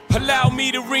Allow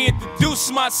me to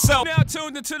reintroduce myself. Now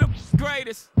tuned into the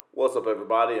greatest. What's up,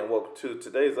 everybody, and welcome to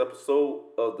today's episode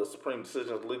of the Supreme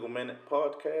Decisions Legal Minute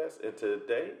podcast. And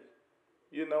today,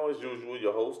 as usual,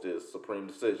 your host is Supreme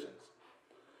Decisions.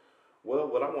 Well,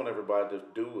 what I want everybody to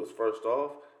do is, first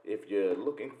off, if you're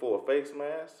looking for a face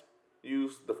mask,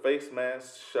 use the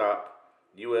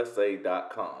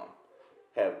facemaskshop.usa.com.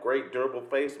 Have great durable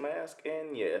face masks,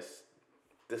 and yes,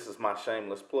 this is my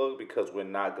shameless plug because we're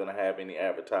not going to have any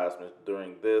advertisements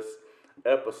during this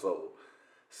episode.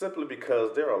 Simply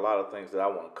because there are a lot of things that I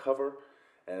want to cover,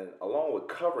 and along with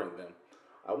covering them,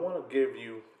 I want to give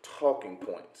you talking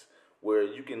points where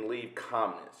you can leave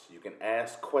comments, you can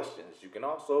ask questions, you can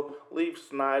also leave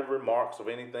snide remarks of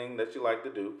anything that you like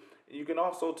to do. You can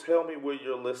also tell me where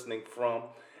you're listening from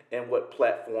and what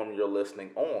platform you're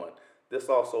listening on. This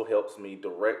also helps me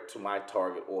direct to my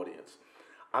target audience.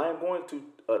 I am going to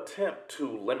attempt to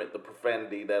limit the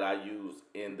profanity that I use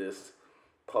in this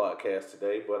podcast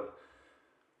today, but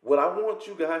what I want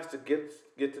you guys to get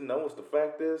to know is the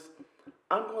fact is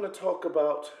I'm going to talk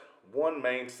about one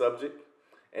main subject,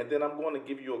 and then I'm going to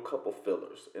give you a couple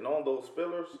fillers. And on those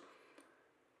fillers,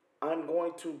 I'm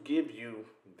going to give you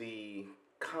the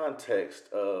context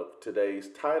of today's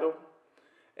title,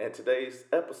 and today's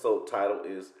episode title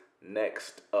is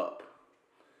Next Up.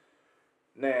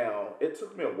 Now, it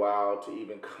took me a while to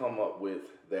even come up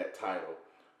with that title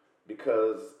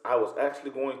because I was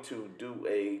actually going to do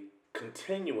a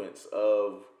continuance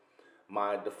of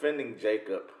my Defending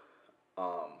Jacob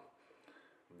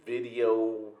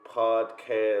video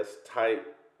podcast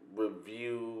type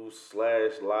review /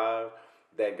 live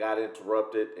that got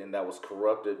interrupted and that was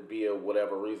corrupted via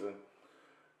whatever reason.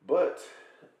 But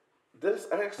this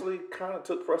actually kind of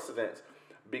took precedence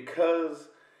because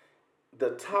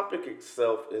the topic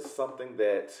itself is something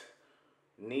that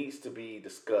needs to be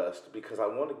discussed because I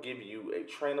want to give you a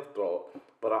train of thought,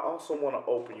 but I also want to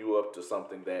open you up to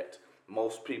something that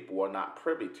most people are not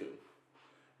privy to.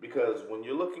 Because when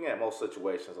you're looking at most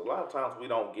situations, a lot of times we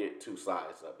don't get two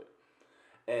sides of it.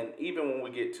 And even when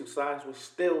we get two sides, we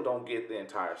still don't get the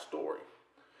entire story.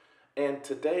 And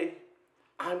today,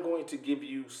 I'm going to give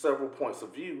you several points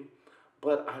of view,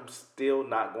 but I'm still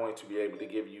not going to be able to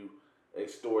give you a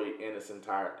story in its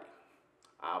entirety.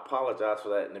 I apologize for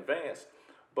that in advance,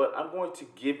 but I'm going to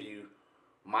give you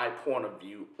my point of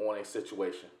view on a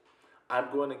situation.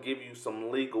 I'm going to give you some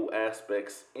legal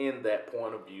aspects in that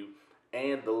point of view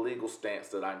and the legal stance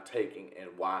that I'm taking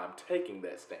and why I'm taking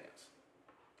that stance.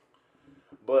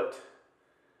 But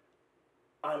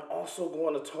I'm also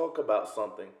going to talk about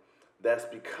something that's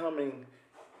becoming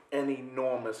an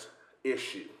enormous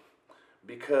issue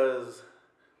because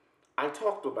I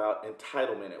talked about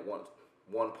entitlement at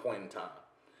one point in time.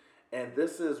 And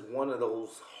this is one of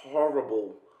those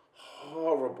horrible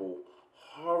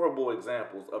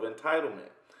examples of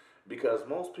entitlement because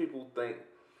most people think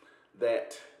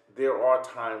that there are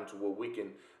times where we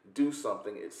can do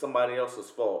something, it's somebody else's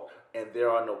fault, and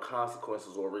there are no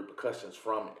consequences or repercussions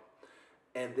from it.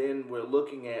 And then we're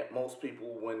looking at most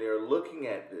people when they're looking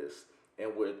at this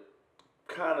and we're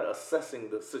kind of assessing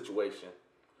the situation,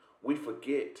 we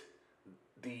forget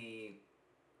the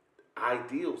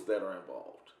ideals that are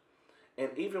involved.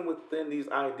 And even within these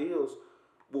ideals,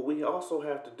 what we also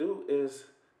have to do is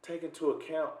take into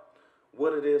account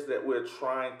what it is that we're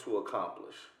trying to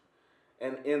accomplish.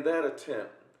 And in that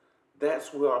attempt,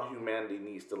 that's where our humanity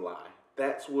needs to lie.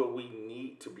 That's where we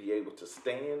need to be able to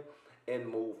stand and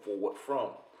move forward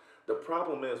from. The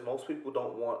problem is most people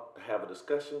don't want to have a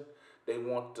discussion. They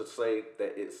want to say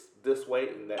that it's this way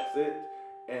and that's it.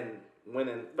 And when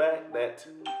in fact that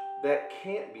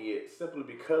can't be it, simply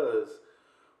because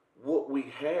what we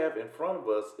have in front of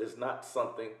us is not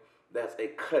something that's a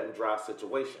cut and dry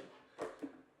situation.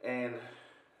 And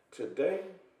today,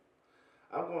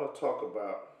 I'm going to talk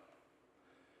about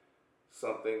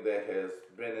something that has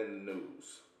been in the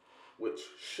news, which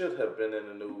should have been in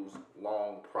the news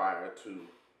long prior to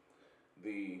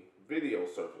the video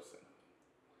surfacing.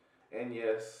 And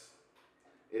yes,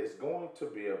 it's going to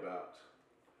be about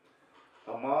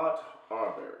Ahmaud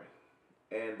Arbery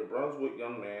and the Brunswick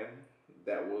young man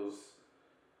that was,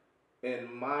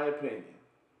 in my opinion,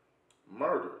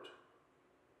 murdered.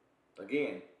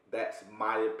 Again, that's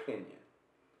my opinion.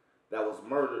 That was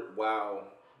murdered while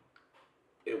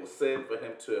it was said for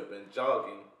him to have been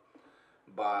jogging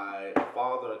by a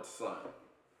father and son.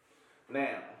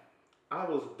 Now, I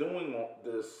was doing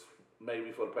this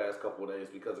maybe for the past couple of days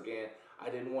because, again, I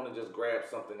didn't want to just grab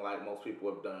something like most people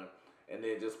have done and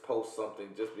then just post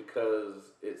something just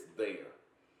because it's there.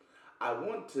 I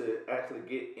want to actually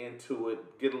get into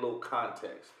it, get a little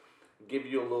context, give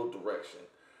you a little direction.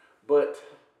 But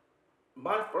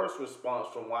my first response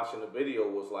from watching the video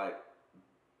was like,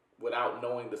 without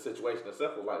knowing the situation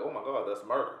itself, was like, oh my God, that's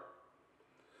murder.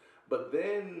 But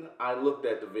then I looked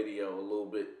at the video a little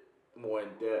bit more in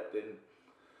depth, and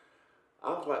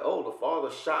I was like, oh, the father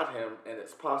shot him and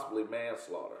it's possibly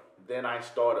manslaughter. Then I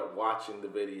started watching the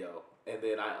video, and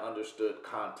then I understood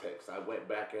context. I went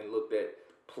back and looked at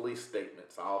police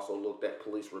statements. I also looked at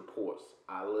police reports.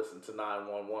 I listened to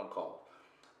 911 calls.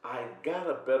 I got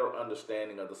a better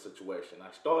understanding of the situation.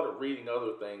 I started reading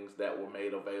other things that were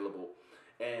made available,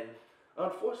 and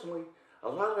unfortunately, a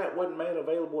lot of that wasn't made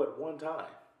available at one time.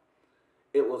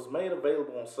 It was made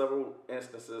available on several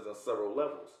instances and several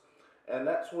levels. And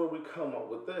that's where we come up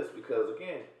with this, because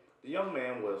again, the young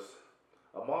man was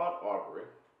Ahmaud Arbery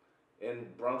in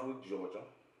Brunswick, Georgia,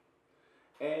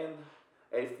 and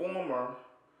a former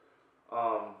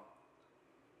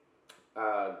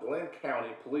Glenn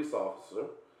County police officer,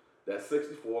 that's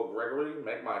 64, Gregory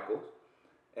McMichael,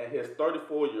 and his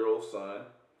 34-year-old son,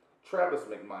 Travis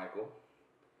McMichael.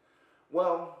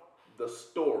 Well, the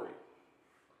story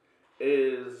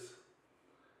is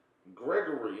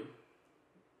Gregory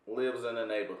lives in a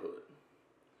neighborhood.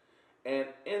 And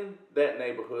in that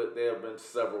neighborhood, there have been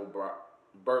several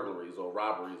burglaries or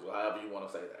robberies, or however you want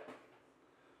to say that.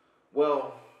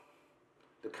 Well,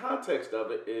 the context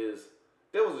of it is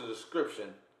there was a description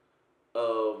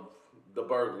of the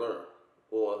burglar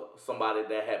or somebody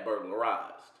that had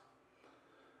burglarized.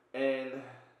 And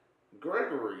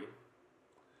Gregory,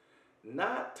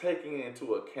 not taking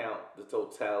into account the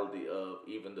totality of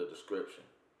even the description,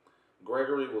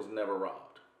 Gregory was never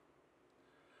robbed.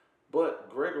 But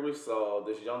Gregory saw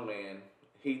this young man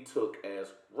he took as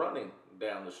running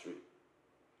down the street.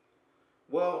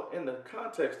 Well, in the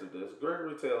context of this,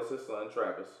 Gregory tells his son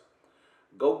Travis,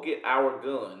 go get our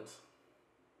guns,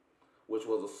 which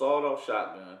was a sawed-off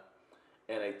shotgun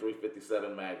and a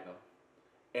 .357 Magnum,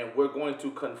 and we're going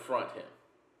to confront him.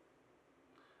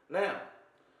 Now,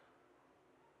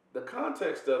 the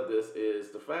context of this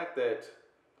is the fact that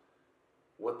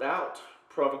without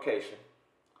provocation,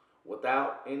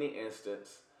 without any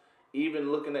instance, even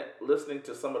listening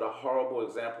to some of the horrible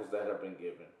examples that have been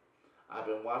given, I've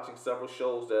been watching several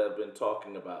shows that have been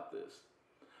talking about this.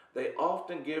 They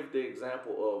often give the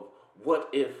example of what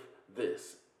if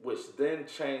this, which then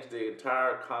changed the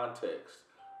entire context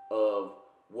of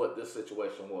what this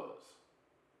situation was.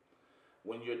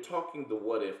 When you're talking the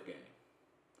what if game,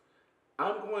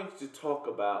 I'm going to talk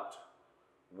about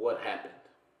what happened.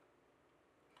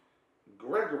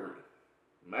 Gregory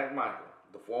McMichael,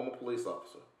 the former police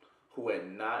officer, who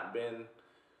had not been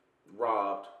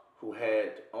robbed, who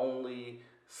had only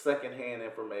secondhand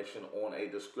information on a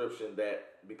description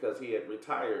that, because he had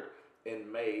retired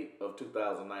in May of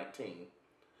 2019,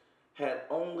 had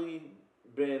only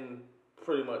been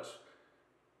pretty much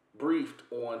briefed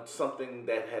on something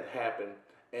that had happened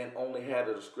and only had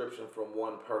a description from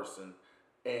one person.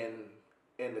 And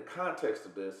in the context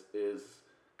of this is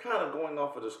kind of going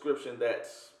off a description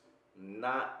that's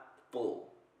not full.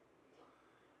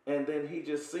 And then he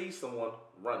just sees someone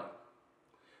running.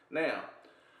 Now,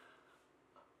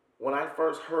 when I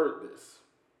first heard this,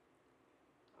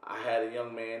 I had a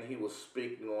young man, he was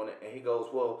speaking on it, and he goes,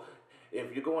 well,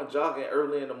 if you're going jogging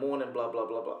early in the morning, blah, blah,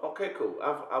 blah, blah. Okay, cool.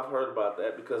 I've heard about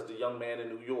that, because the young man in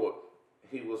New York,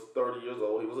 he was 30 years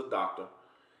old. He was a doctor.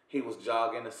 He was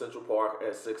jogging in Central Park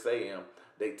at 6 a.m.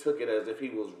 They took it as if he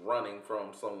was running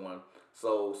from someone.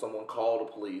 So someone called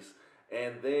the police.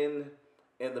 And then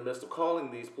in the midst of calling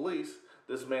these police,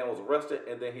 this man was arrested,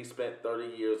 and then he spent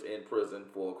 30 years in prison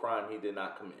for a crime he did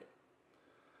not commit.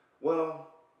 Well,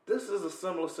 this is a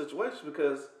similar situation,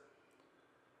 because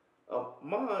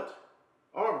Ahmaud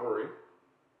Arbery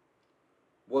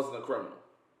wasn't a criminal.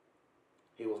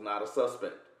 He was not a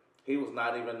suspect. He was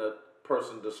not even the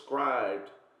person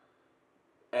described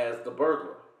as the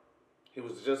burglar. He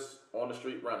was just on the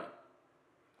street running.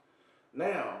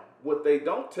 Now, what they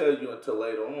don't tell you until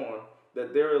later on,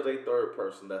 that there is a third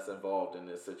person that's involved in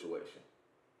this situation.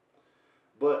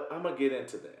 But I'm going to get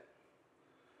into that.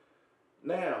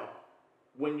 Now,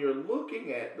 when you're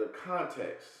looking at the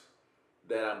context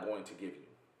that I'm going to give you,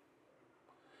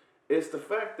 it's the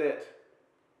fact that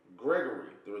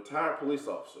Gregory, the retired police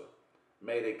officer,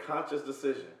 made a conscious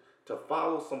decision to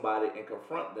follow somebody and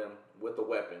confront them with a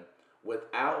weapon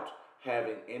without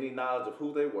having any knowledge of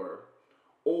who they were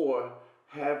or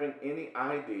having any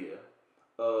idea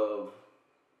of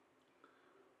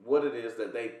what it is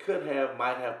that they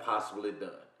might have possibly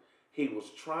done. He was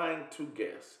trying to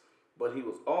guess, but he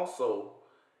was also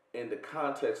in the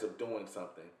context of doing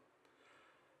something.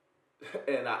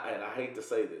 And I hate to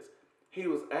say this, he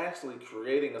was actually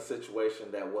creating a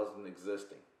situation that wasn't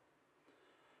existing.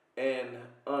 And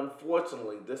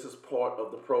unfortunately, this is part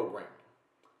of the program.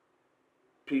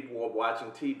 People are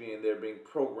watching TV and they're being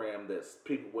programmed that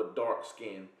people with dark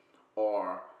skin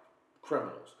are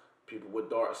criminals. People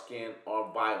with dark skin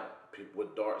are violent. People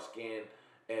with dark skin,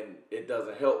 and it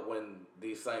doesn't help when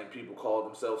these same people call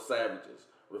themselves savages,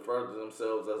 refer to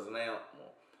themselves as an animal.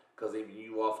 Because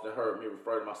you often heard me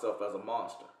refer to myself as a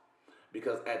monster.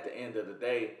 Because at the end of the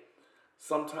day,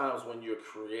 sometimes when you're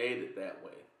created that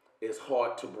way, it's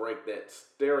hard to break that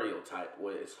stereotype,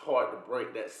 where it's hard to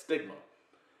break that stigma.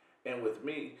 And with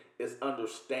me, it's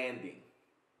understanding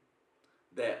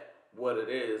that what it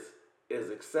is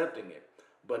accepting it.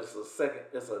 But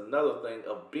it's another thing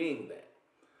of being that.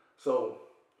 So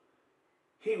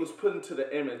he was put into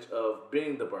the image of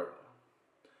being the burglar.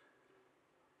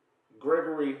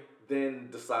 Gregory then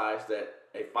decides that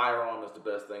a firearm is the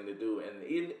best thing to do. And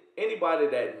anybody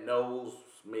that knows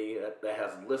me, that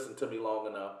has listened to me long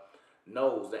enough,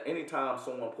 knows that anytime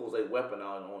someone pulls a weapon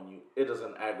out on you, it is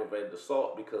an aggravated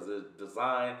assault because it's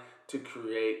designed to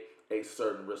create a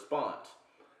certain response.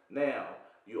 Now,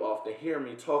 you often hear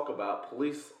me talk about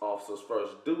police officers'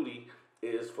 first duty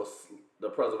is for the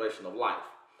preservation of life.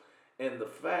 And the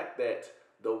fact that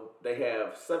they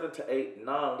have 7 to 8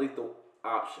 non-lethal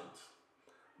options.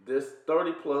 This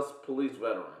 30-plus police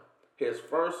veteran, his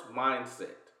first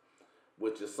mindset,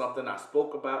 which is something I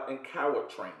spoke about in coward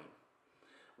training,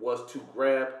 was to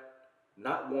grab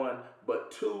not one,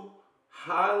 but 2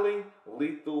 highly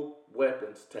lethal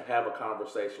weapons to have a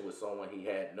conversation with someone he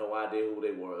had no idea who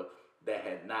they were, that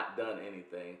had not done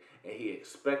anything, and he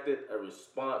expected a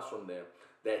response from them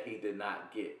that he did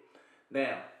not get.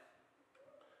 Now,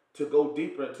 to go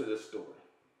deeper into this story,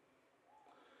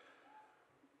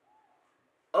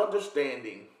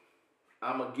 understanding,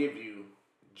 I'm going to give you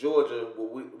Georgia,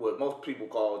 what most people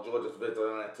call Georgia's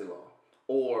vigilante law,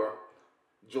 or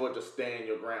Georgia Stand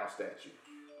Your Ground statute.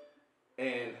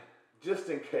 And just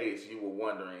in case you were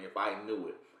wondering if I knew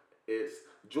it, it's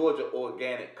Georgia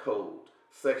Organic Code,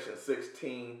 Section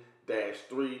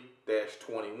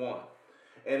 16-3-21.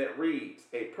 And it reads,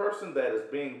 a person that is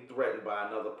being threatened by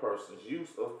another person's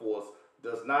use of force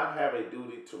does not have a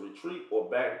duty to retreat or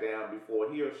back down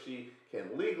before he or she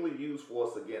can legally use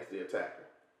force against the attacker.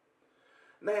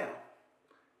 Now,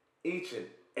 each and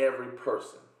every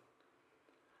person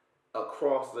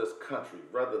across this country,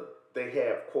 whether they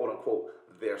have, quote unquote,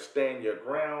 their stand your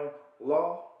ground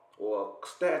law or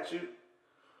statute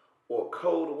or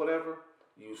code or whatever,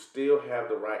 you still have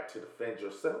the right to defend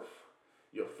yourself,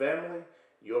 your family,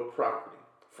 your property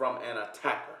from an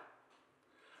attacker.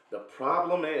 The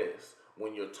problem is,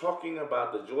 when you're talking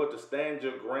about the Georgia Stand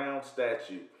Your Ground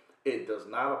statute, it does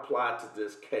not apply to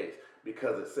this case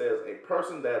because it says a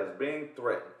person that is being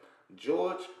threatened.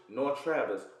 George nor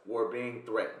Travis were being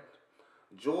threatened.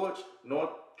 George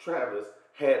nor Travis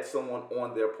had someone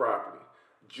on their property.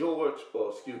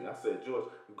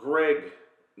 Greg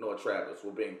nor Travis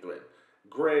were being threatened.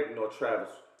 Greg nor Travis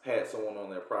had someone on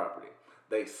their property.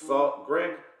 Greg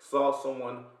saw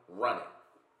someone running.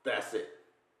 That's it.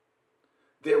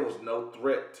 There was no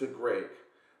threat to Greg.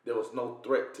 There was no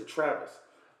threat to Travis.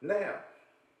 Now,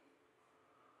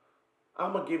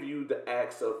 I'm going to give you the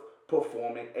acts of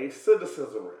performing a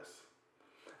citizen's arrest,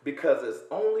 because it's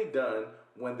only done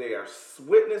when they are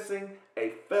witnessing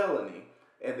a felony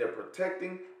and they're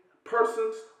protecting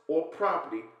persons or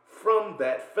property from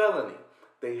that felony.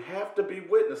 They have to be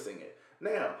witnessing it.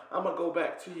 Now, I'm going to go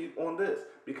back to you on this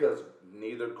because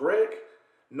neither Greg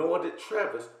nor did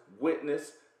Travis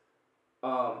witness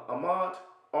Ahmaud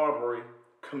Arbery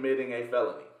committing a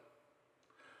felony.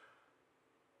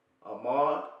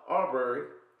 Ahmaud Arbery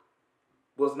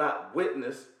was not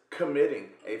witnessed committing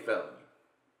a felony.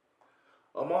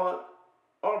 Ahmaud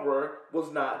Arbery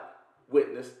was not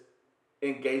witnessed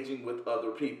engaging with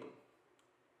other people.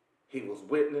 He was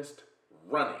witnessed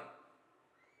running.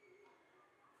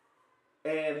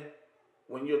 And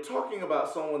when you're talking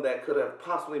about someone that could have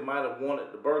possibly might have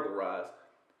wanted to burglarize,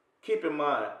 keep in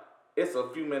mind, it's a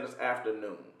few minutes after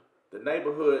noon. The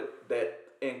neighborhood that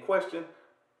in question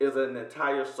is an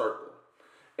entire circle.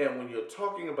 And when you're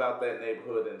talking about that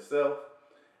neighborhood itself,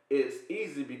 it's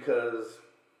easy because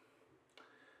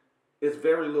it's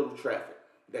very little traffic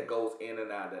that goes in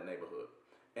and out of that neighborhood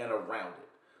and around it.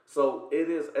 So it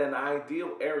is an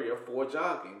ideal area for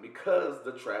jogging because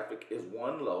the traffic is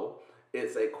low.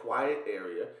 It's a quiet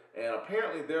area, and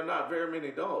apparently there are not very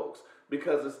many dogs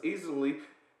because it's easily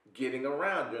getting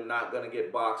around. You're not going to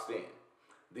get boxed in.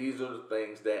 These are the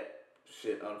things that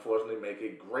should unfortunately make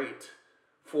it great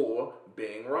for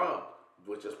being robbed,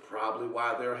 which is probably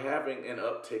why they're having an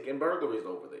uptick in burglaries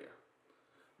over there.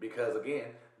 Because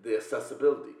again, the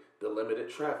accessibility, the limited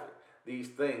traffic. These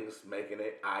things making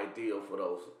it ideal for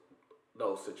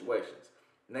those situations.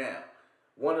 Now,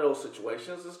 one of those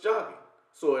situations is jogging.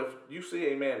 So if you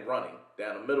see a man running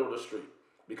down the middle of the street,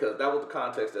 because that was the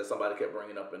context that somebody kept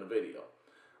bringing up in the video,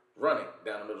 running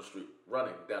down the middle of the street,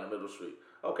 running down the middle of the street.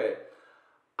 Okay,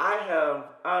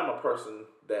 I'm a person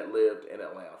that lived in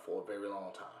Atlanta for a very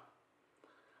long time.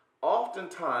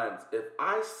 Oftentimes, if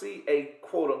I see a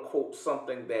quote unquote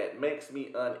something that makes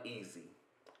me uneasy,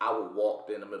 I will walk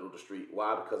in the middle of the street.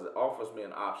 Why? Because it offers me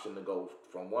an option to go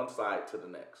from one side to the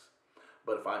next.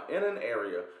 But if I'm in an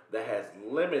area that has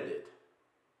limited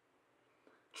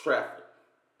traffic,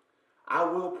 I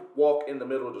will walk in the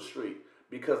middle of the street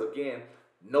because, again,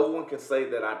 no one can say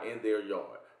that I'm in their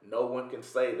yard. No one can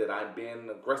say that I'm being an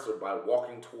aggressor by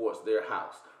walking towards their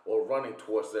house or running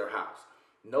towards their house.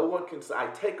 No one can say. I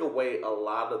take away a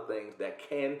lot of things that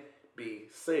can be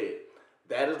said.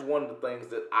 That is one of the things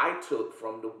that I took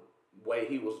from the way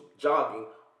he was jogging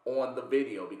on the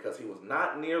video, because he was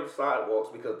not near the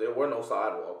sidewalks, because there were no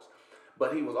sidewalks,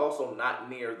 but he was also not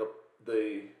near the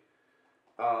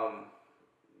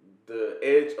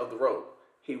edge of the road.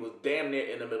 He was damn near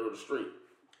in the middle of the street.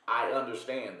 I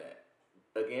understand that.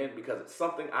 Again, because it's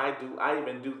something I do. I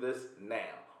even do this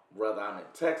now. Whether I'm in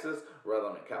Texas, whether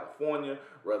I'm in California,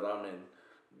 whether I'm in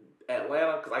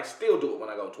Atlanta, because I still do it when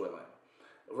I go to Atlanta.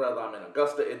 Whether I'm in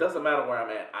Augusta, it doesn't matter where I'm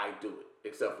at, I do it.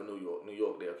 Except for New York. New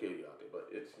York, they'll kill you out there. But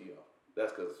it's,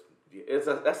 that's because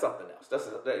that's something else. It's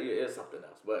something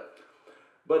else.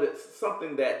 But it's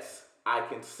something that's I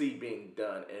can see being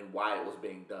done and why it was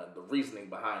being done, the reasoning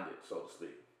behind it, so to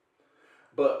speak.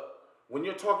 But when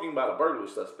you're talking about a burglary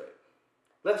suspect,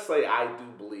 let's say I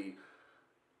do believe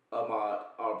Ahmaud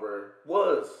Arbery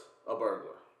was a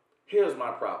burglar. Here's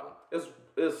my problem.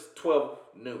 It's 12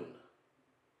 noon.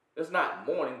 It's not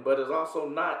morning, but it's also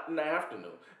not in the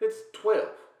afternoon. It's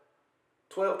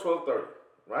 12:30,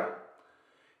 right?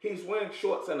 He's wearing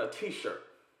shorts and a t-shirt.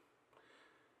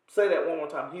 Say that one more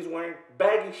time. He's wearing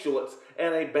baggy shorts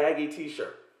and a baggy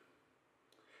t-shirt.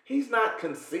 He's not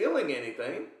concealing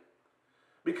anything,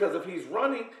 because if he's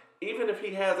running, even if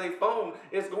he has a phone,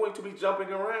 it's going to be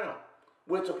jumping around,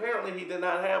 which apparently he did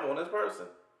not have on this person.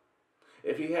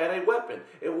 If he had a weapon,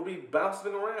 it would be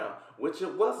bouncing around, which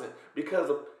it wasn't,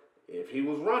 because if he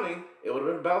was running, it would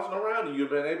have been bouncing around and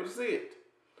you'd have been able to see it.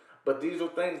 But these are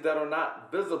things that are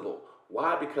not visible.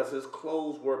 Why? Because his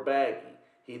clothes were baggy.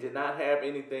 He did not have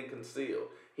anything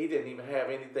concealed. He didn't even have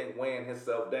anything weighing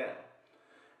himself down.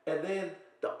 And then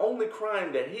the only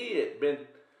crime that he had been,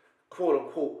 quote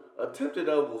unquote, attempted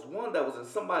of was one that was in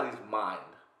somebody's mind.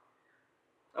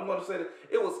 I'm going to say that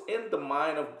it was in the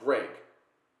mind of Greg.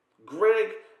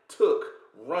 Greg took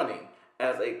running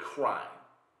as a crime.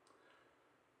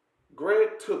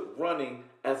 Greg took running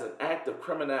as an act of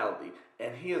criminality,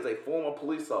 and he is a former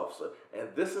police officer,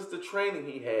 and this is the training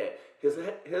he had. His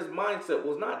mindset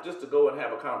was not just to go and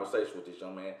have a conversation with this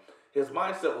young man. His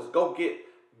mindset was go get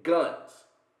guns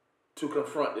to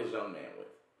confront this young man with.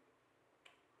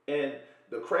 And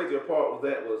the crazier part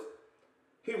was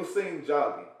he was seen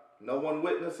jogging. No one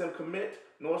witnessed him commit,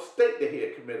 nor state that he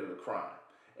had committed a crime.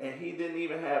 And he didn't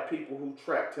even have people who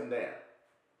tracked him down.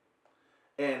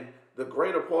 And the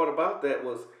greater part about that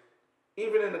was,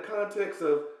 even in the context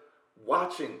of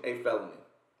watching a felony,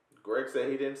 Greg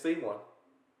said he didn't see one.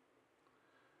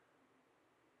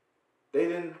 They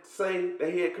didn't say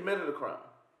that he had committed a crime.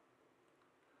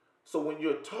 So when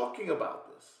you're talking about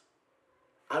this,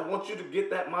 I want you to get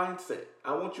that mindset.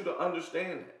 I want you to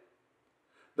understand that.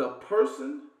 The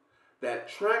person that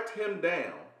tracked him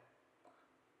down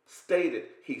stated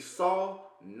he saw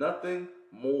nothing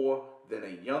more than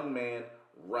a young man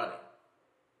running.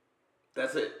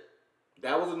 That's it.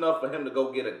 That was enough for him to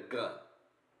go get a gun.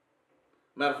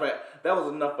 Matter of fact, that was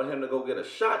enough for him to go get a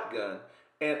shotgun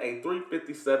and a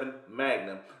 .357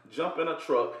 Magnum, jump in a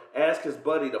truck, ask his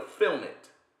buddy to film it.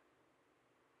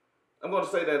 I'm going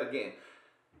to say that again.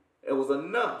 It was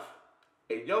enough.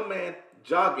 A young man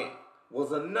jogging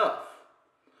was enough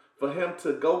for him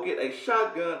to go get a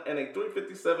shotgun and a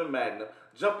 .357 Magnum,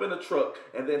 jump in a truck,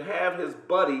 and then have his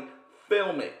buddy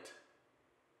film it.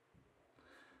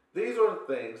 These are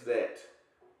the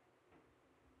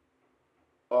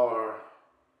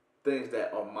things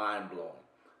that are mind-blowing.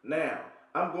 Now,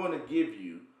 I'm going to give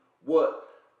you what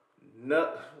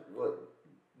nullifies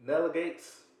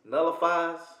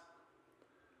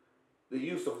the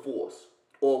use of force,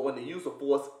 or when the use of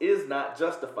force is not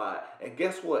justified. And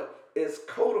guess what? It's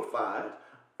codified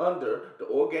under the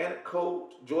Organic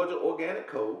Code, Georgia Organic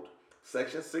Code,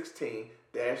 Section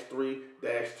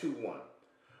 16-3-21.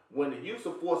 When the use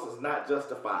of force is not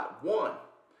justified, one,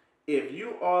 if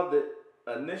you are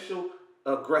initial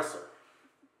aggressor.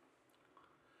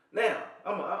 Now,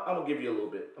 I'm gonna give you a little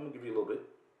bit.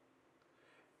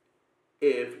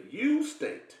 If you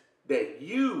state that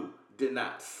you did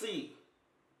not see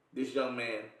this young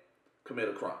man commit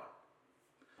a crime,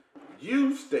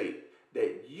 you state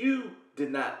that you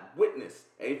did not witness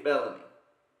a felony,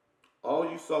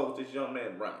 all you saw was this young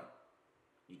man running.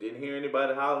 You didn't hear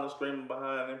anybody hollering and screaming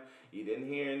behind him. You didn't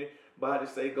hear anybody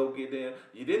say, go get them.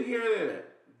 You didn't hear any of that.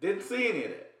 Didn't see any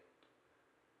of that.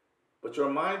 But your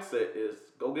mindset is,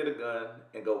 go get a gun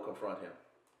and go confront him.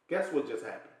 Guess what just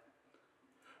happened?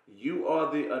 You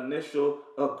are the initial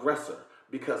aggressor,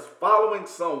 because following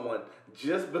someone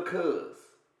just because,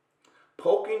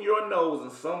 poking your nose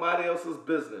in somebody else's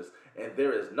business, and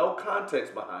there is no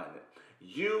context behind it,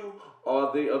 you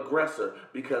are the aggressor,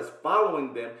 because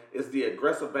following them is the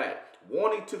aggressive act.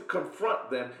 Wanting to confront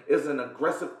them is an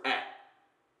aggressive act.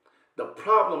 The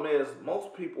problem is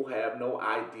most people have no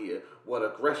idea what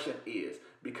aggression is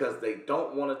because they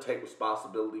don't want to take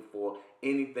responsibility for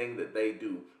anything that they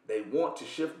do. They want to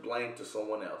shift blame to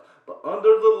someone else. But under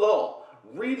the law,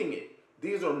 reading it,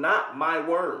 these are not my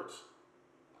words.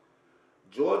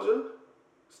 Georgia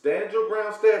Stand Your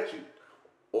Ground Statute,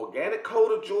 Organic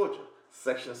Code of Georgia,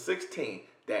 Section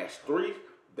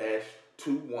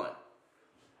 16-3-21.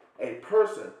 A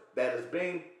person that is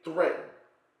being threatened.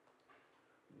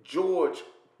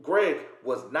 Greg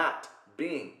was not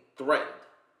being threatened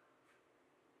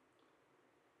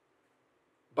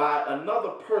by another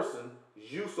person's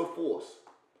use of force.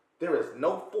 There is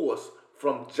no force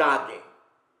from jogging,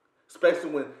 especially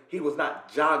when he was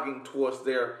not jogging towards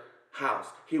their house.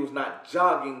 He was not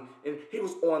jogging, and he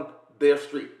was on their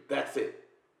street. That's it.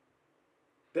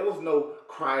 There was no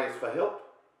cries for help.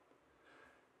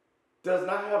 Does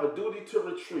not have a duty to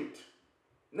retreat.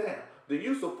 Now, the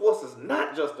use of force is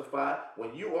not justified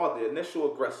when you are the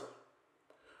initial aggressor.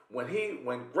 When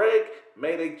Greg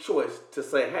made a choice to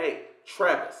say, hey,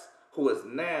 Travis, who is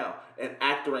now an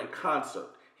actor in concert,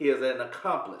 he is an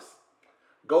accomplice,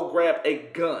 go grab a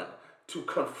gun to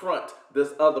confront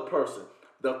this other person.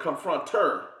 The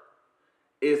confronter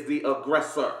is the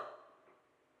aggressor.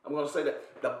 I'm going to say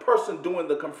that the person doing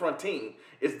the confronting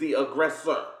is the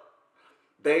aggressor.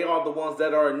 They are the ones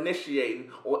that are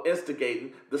initiating or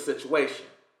instigating the situation.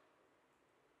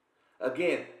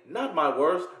 Again, not my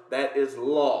words, that is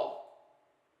law.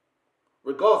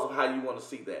 Regardless of how you want to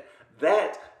see that.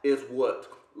 That is what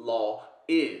law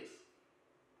is.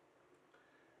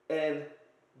 And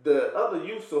the other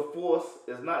use of force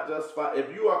is not justified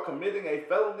if you are committing a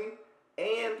felony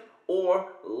and or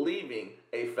leaving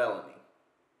a felony.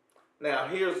 Now,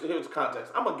 here's the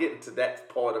context. I'm going to get into that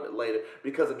part of it later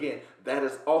because, again, that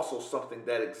is also something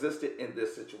that existed in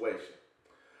this situation.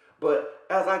 But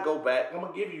as I go back, I'm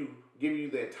going to give you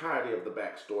the entirety of the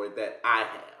backstory that I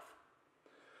have.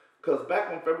 Because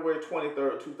back on February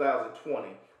 23rd,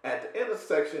 2020, at the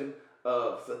intersection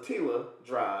of Satilla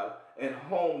Drive and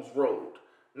Holmes Road.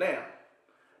 Now,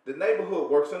 the neighborhood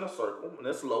works in a circle and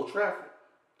it's low traffic.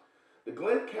 The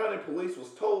Glenn County Police was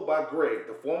told by Greg,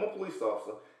 the former police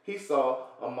officer, he saw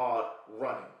Ahmaud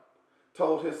running.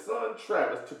 Told his son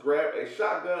Travis to grab a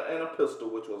shotgun and a pistol,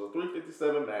 which was a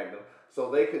 .357 Magnum, so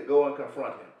they could go and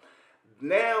confront him.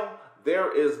 Now,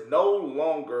 there is no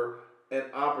longer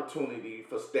an opportunity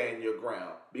for stand your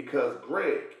ground because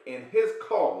Greg, in his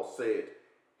call, said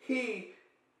he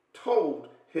told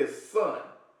his son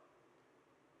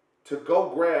to go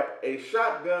grab a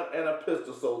shotgun and a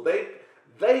pistol so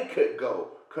they could go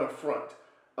confront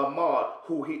Ahmaud,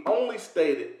 who he only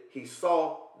stated he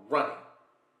saw running.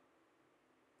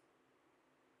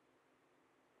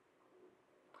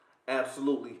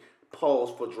 Absolutely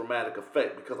pause for dramatic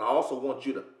effect because I also want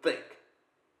you to think.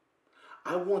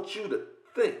 I want you to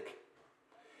think.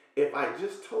 If I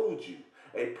just told you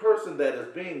a person that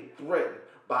is being threatened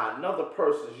by another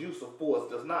person's use of force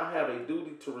does not have a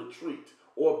duty to retreat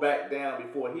or back down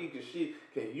before he or she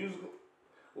can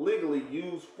legally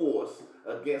use force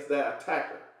against that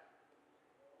attacker.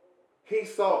 He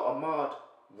saw Ahmaud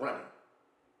running.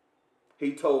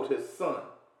 He told his son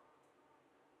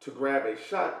to grab a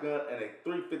shotgun and a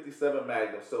 .357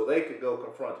 Magnum so they could go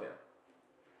confront him.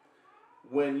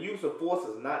 When use of force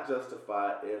is not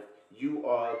justified if you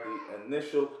are the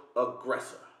initial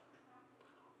aggressor.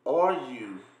 Are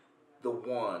you the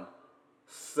one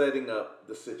setting up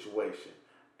the situation?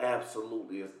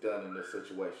 Absolutely, it's done in this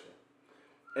situation.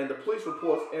 And the police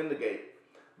reports indicate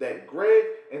that Greg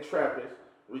and Travis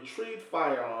retrieved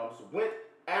firearms, went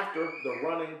after the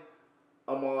running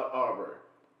Ahmaud Arbery.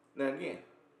 Now again,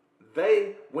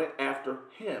 they went after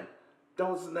him.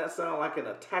 Doesn't that sound like an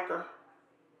attacker?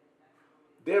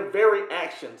 Their very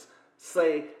actions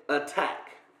say attack.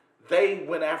 They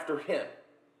went after him.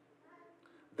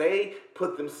 They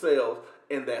put themselves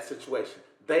in that situation.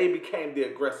 They became the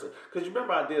aggressor. Because you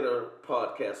remember I did a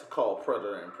podcast called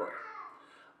Predator and Prey.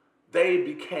 They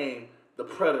became the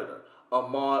predator.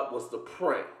 Ahmaud was the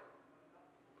prey.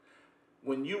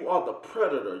 When you are the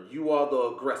predator, you are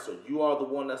the aggressor. You are the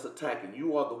one that's attacking.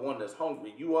 You are the one that's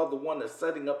hungry. You are the one that's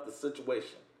setting up the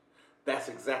situation. That's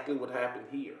exactly what happened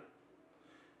here.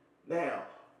 Now,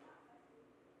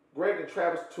 Greg and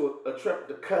Travis took a trip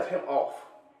to cut him off.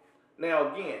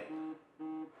 Now again,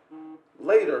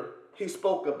 later Greg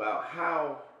spoke about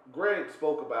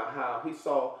how he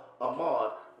saw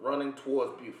Ahmaud running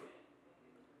towards Buford.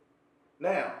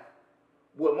 Now,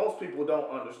 what most people don't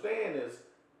understand is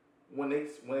when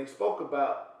they spoke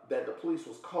about that the police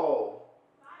was called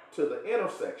to the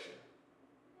intersection,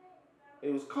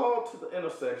 it was called to the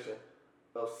intersection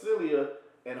of Celia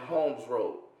and Holmes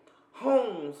Road.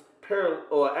 Holmes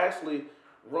actually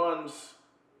runs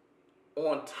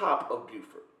on top of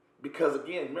Buford. Because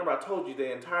again, remember I told you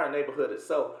the entire neighborhood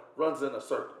itself runs in a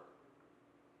circle.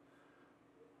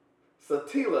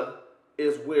 Satilla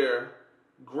is where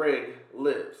Greg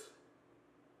lives.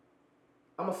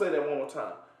 I'm going to say that one more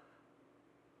time.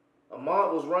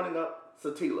 Ahmaud was running up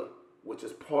Satilla, which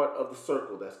is part of the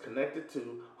circle that's connected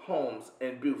to Holmes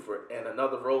and Buford and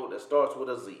another road that starts with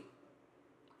a Z.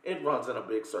 It runs in a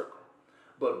big circle.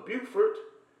 But Buford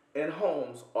and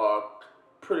Holmes are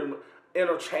pretty much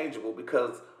interchangeable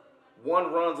because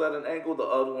one runs at an angle, the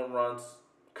other one runs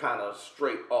kind of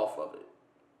straight off of it.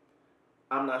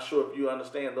 I'm not sure if you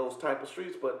understand those type of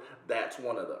streets, but that's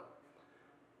one of them.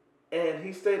 And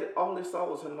he stated all he saw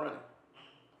was him running.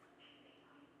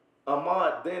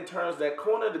 Ahmaud then turns that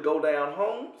corner to go down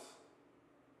Holmes.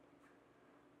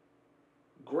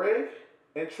 Greg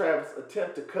and Travis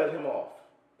attempt to cut him off.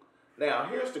 Now,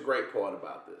 here's the great part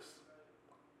about this.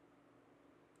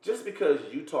 Just because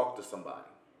you talk to somebody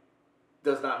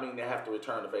does not mean they have to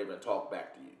return the favor and talk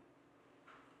back to you.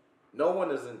 No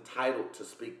one is entitled to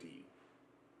speak to you.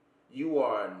 You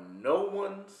are no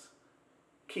one's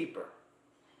keeper.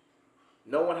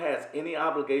 No one has any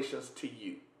obligations to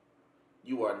you.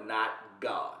 You are not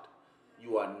God.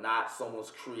 You are not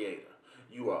someone's creator.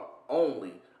 You are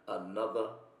only another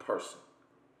person.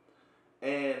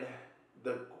 And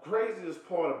the craziest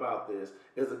part about this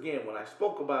is, again, when I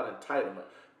spoke about entitlement,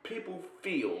 people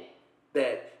feel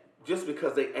that just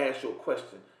because they ask you a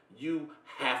question, you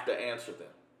have to answer them.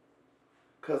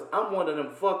 Because I'm one of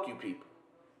them fuck you people.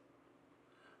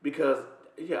 Because,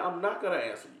 I'm not going to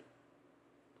answer you.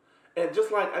 And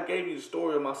just like I gave you the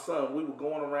story of my son, we were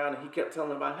going around and he kept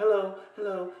telling me about hello,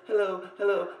 hello, hello,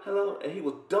 hello, hello. And he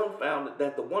was dumbfounded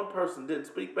that the one person didn't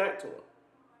speak back to him.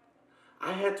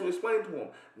 I had to explain to him,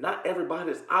 not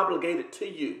everybody is obligated to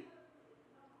you.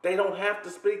 They don't have to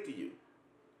speak to you.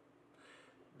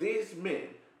 These men,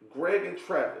 Greg and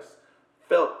Travis,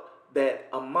 felt that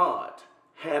Ahmaud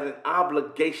had an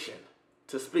obligation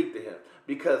to speak to him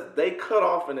because they cut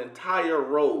off an entire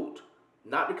road.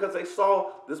 Not because they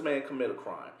saw this man commit a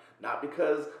crime. Not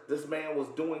because this man was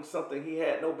doing something he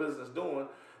had no business doing.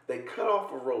 They cut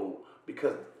off a road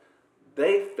because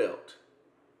they felt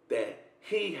that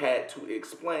he had to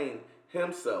explain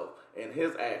himself and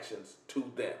his actions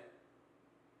to them.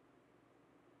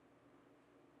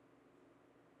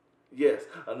 Yes,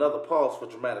 another pause for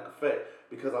dramatic effect,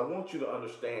 because I want you to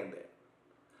understand that.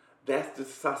 That's the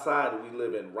society we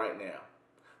live in right now.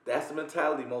 That's the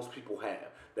mentality most people have,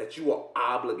 that you are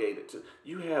obligated to.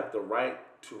 You have the right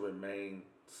to remain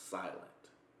silent.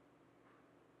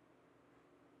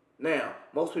 Now,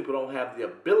 most people don't have the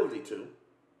ability to,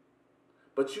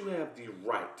 but you have the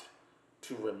right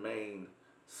to remain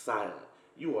silent.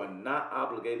 You are not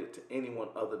obligated to anyone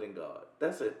other than God.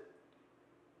 That's it.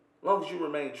 As long as you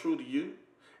remain true to you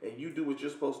and you do what you're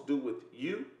supposed to do with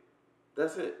you,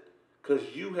 that's it.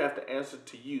 Because you have to answer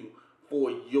to you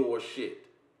for your shit.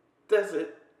 That's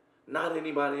it. Not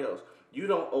anybody else. You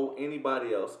don't owe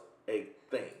anybody else a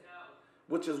thing.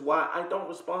 Which is why I don't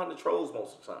respond to trolls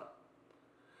most of the time.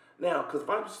 Now, because if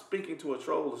I'm speaking to a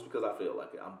troll, it's because I feel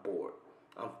like it. I'm bored.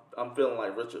 I'm feeling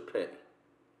like Richard Petty.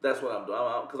 That's what I'm doing.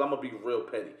 Because I'm going to be real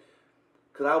petty.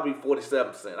 Because I'll be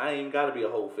 47 cents. I ain't even got to be a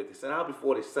whole 50 cents. I'll be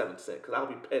 47 cents because I'll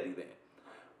be petty then.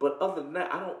 But other than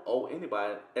that, I don't owe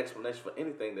anybody an explanation for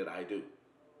anything that I do.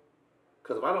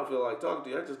 Because if I don't feel like talking to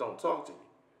you, I just don't talk to you.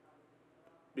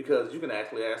 Because you can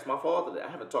actually ask my father that. I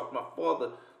haven't talked to my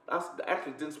father. I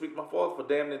actually didn't speak to my father for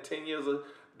damn near 10 years,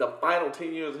 the final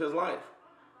 10 years of his life.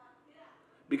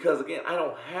 Because again, I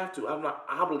don't have to. I'm not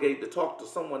obligated to talk to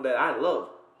someone that I love.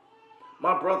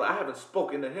 My brother, I haven't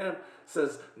spoken to him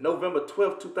since November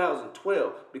 12th,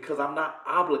 2012, because I'm not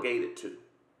obligated to.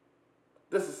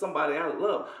 This is somebody I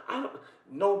love.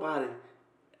 Nobody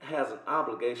has an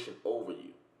obligation over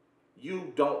you.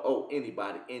 You don't owe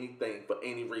anybody anything for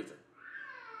any reason.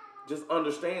 Just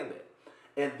understand that.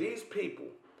 And these people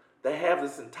that have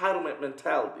this entitlement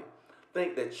mentality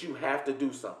think that you have to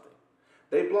do something.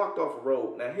 They blocked off a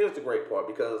road. Now, here's the great part,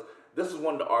 because this is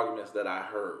one of the arguments that I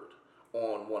heard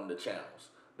on one of the channels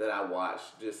that I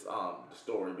watched this the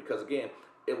story, because again,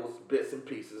 it was bits and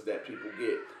pieces that people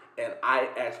get, and I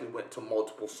actually went to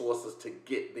multiple sources to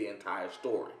get the entire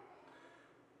story.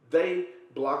 They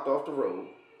blocked off the road,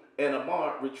 and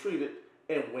Ahmaud retreated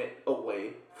and went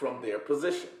away from their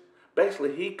position.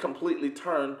 Basically, he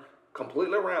turned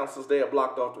completely around since they had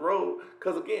blocked off the road,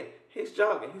 because again, he's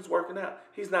jogging, he's working out,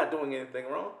 he's not doing anything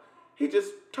wrong. He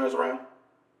just turns around.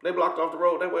 They blocked off the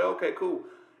road that way. Okay, cool.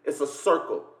 It's a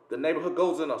circle. The neighborhood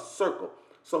goes in a circle.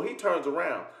 So he turns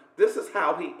around. This is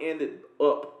how he ended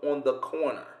up on the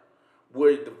corner,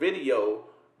 where the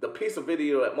piece of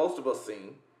video that most of us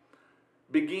seen,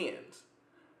 begins.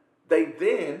 They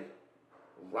then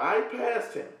ride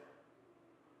past him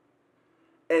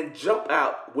and jump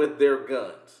out with their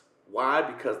guns. Why?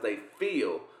 Because they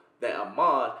feel that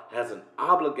Ahmaud has an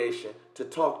obligation to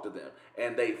talk to them.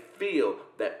 And they feel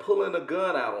that pulling a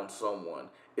gun out on someone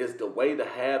is the way to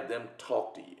have them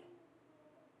talk to you.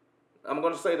 I'm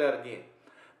going to say that again.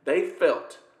 They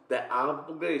felt that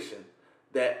obligation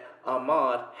that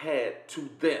Ahmaud had to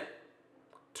them,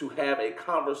 to have a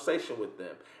conversation with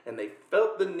them. And they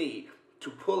felt the need to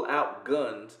pull out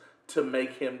guns to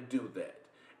make him do that.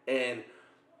 And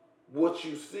what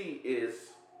you see is,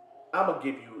 I'm gonna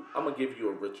give you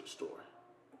a Richard story.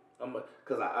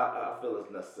 Because I feel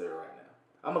it's necessary right now.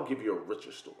 I'm gonna give you a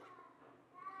Richard story.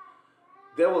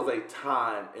 There was a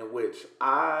time in which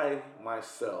I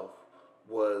myself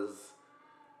was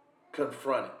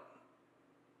confronted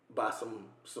by some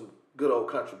good old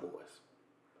country boys,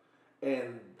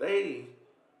 and they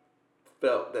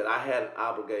felt that I had an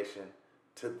obligation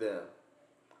to them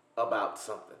about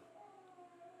something.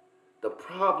 The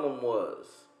problem was,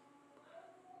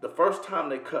 the first time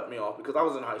they cut me off, because I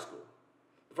was in high school,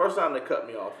 the first time they cut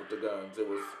me off with the guns, it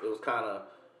was kind of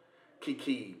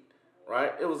kiki,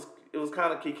 right? It was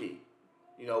kind of kiki.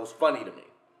 You know, it was funny to me,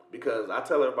 because I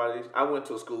tell everybody, I went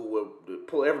to a school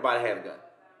where everybody had a gun.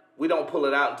 We don't pull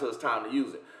it out until it's time to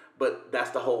use it, but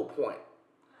that's the whole point.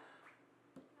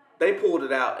 They pulled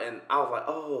it out, and I was like,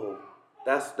 oh,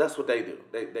 that's what they do.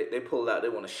 They pull it out. They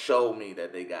want to show me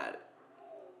that they got it.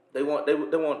 They want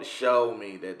to show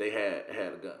me that they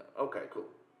had a gun. Okay, cool.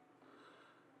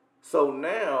 So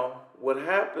now what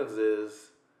happens is,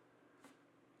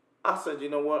 I said, you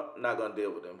know what? I'm not gonna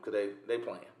deal with them, because they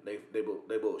playing.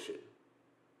 They bullshit.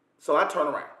 So I turn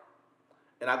around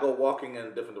and I go walking in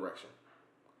a different direction.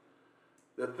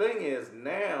 The thing is,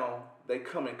 now they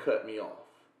come and cut me off.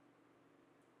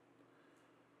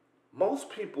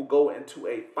 Most people go into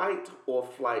a fight or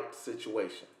flight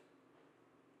situation.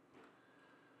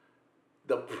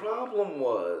 The problem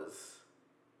was,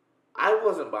 I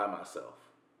wasn't by myself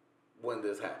when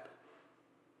this happened.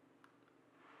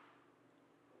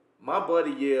 My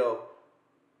buddy yelled,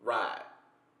 ride.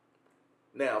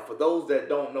 Now, for those that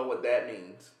don't know what that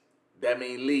means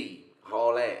leave,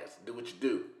 haul ass, do what you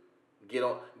do.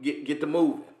 Get to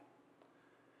moving.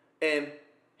 And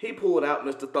he pulled out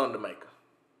Mr. Thundermaker.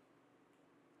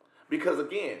 Because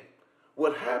again,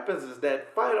 what happens is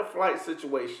that fight or flight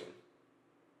situation,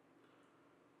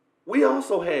 we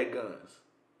also had guns,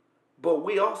 but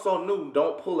we also knew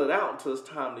don't pull it out until it's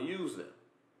time to use them.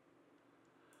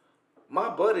 My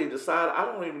buddy decided, I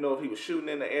don't even know if he was shooting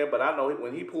in the air, but I know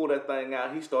when he pulled that thing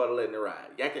out, he started letting it ride.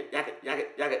 Yak it, yak it, yak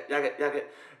it, yak it, yak it, yak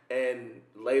it. And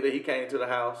later he came to the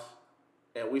house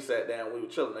and we sat down, we were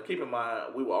chilling. Now keep in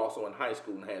mind, we were also in high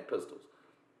school and had pistols.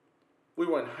 We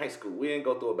were in high school. We didn't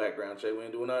go through a background check. We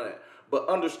didn't do none of that. But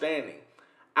understanding,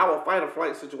 our fight or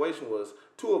flight situation was,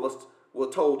 two of us were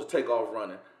told to take off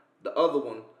running. The other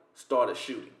one started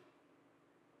shooting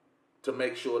to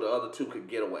make sure the other two could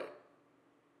get away.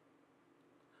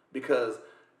 Because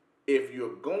if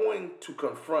you're going to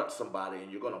confront somebody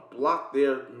and you're going to block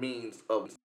their means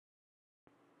of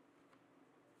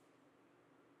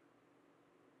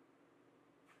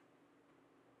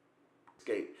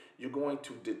escape, you're going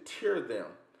to deter them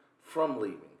from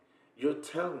leaving. You're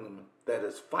telling them that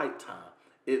it's fight time.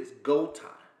 It's go time.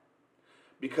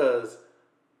 Because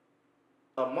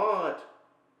Ahmaud,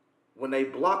 when they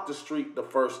blocked the street the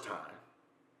first time,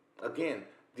 again,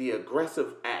 the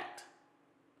aggressive act,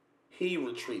 he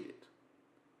retreated.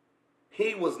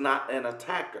 He was not an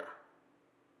attacker.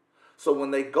 So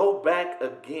when they go back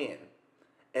again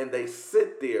and they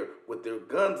sit there with their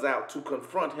guns out to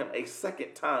confront him a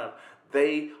second time,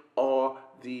 they are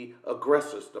the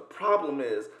aggressors. The problem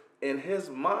is, in his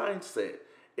mindset,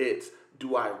 it's,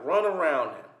 do I run around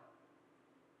him?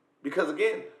 Because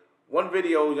again, one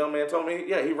video, young man told me,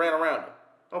 yeah, he ran around him.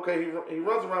 Okay, he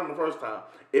runs around him the first time.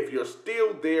 If you're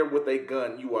still there with a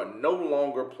gun, you are no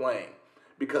longer playing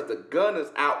because the gun is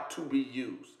out to be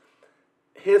used.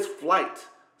 His flight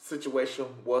situation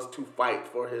was to fight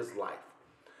for his life.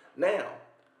 Now,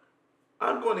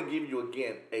 I'm going to give you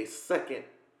again a second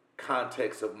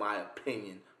context of my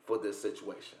opinion for this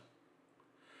situation.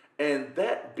 And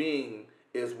that being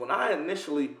is when I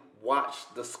initially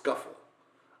watched the scuffle,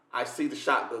 I see the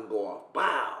shotgun go off.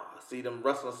 Bow. I see them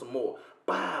wrestling some more.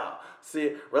 Bow. See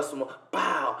it wrestle more.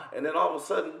 Bow. And then all of a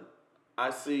sudden, I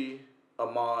see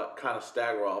Ahmaud kind of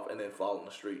stagger off and then fall in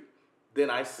the street. Then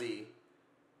I see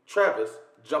Travis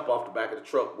jump off the back of the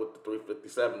truck with the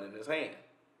 .357 in his hand.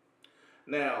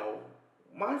 Now,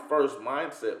 my first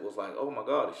mindset was like, oh my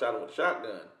God, he shot him with a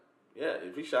shotgun. Yeah,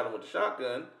 if he shot him with a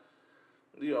shotgun,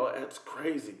 that's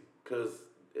crazy because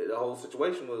the whole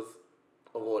situation was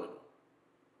avoidable.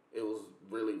 It was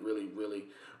really, really, really,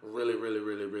 really, really,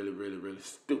 really, really, really, really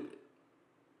stupid.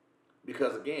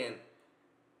 Because again,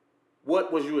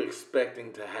 what was you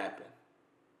expecting to happen?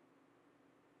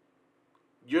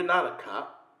 You're not a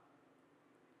cop.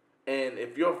 And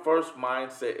if your first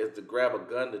mindset is to grab a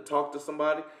gun to talk to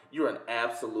somebody, you're an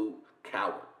absolute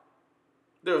coward.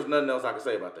 There's nothing else I can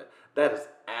say about that. That is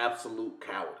absolute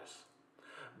cowardice.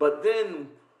 But then,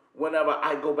 whenever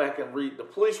I go back and read the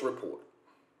police report,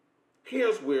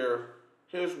 here's where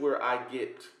I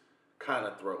get kind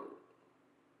of thrown.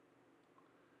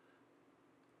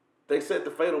 They said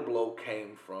the fatal blow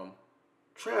came from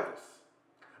Travis,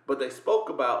 but they spoke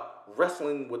about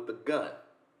wrestling with the gun.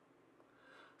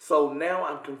 So now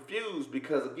I'm confused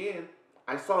because, again,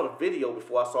 I saw the video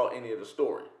before I saw any of the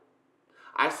story.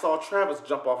 I saw Travis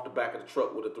jump off the back of the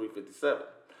truck with a .357.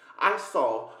 I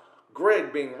saw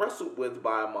Greg being wrestled with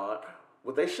by Ahmaud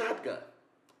with a shotgun.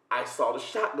 I saw the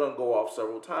shotgun go off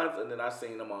several times, and then I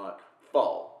seen Ahmaud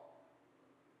fall.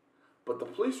 But the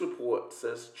police report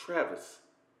says Travis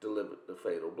delivered the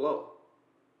fatal blow.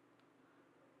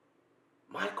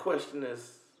 My question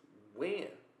is, when?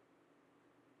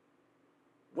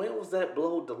 When was that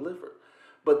blow delivered?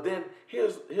 But then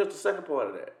here's the second part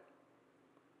of that.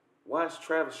 Why is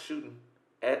Travis shooting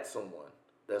at someone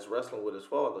that's wrestling with his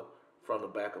father from the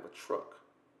back of a truck?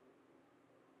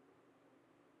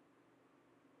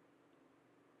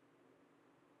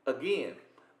 Again,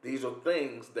 these are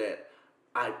things that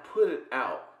I put it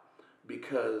out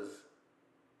because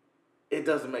it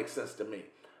doesn't make sense to me.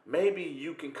 Maybe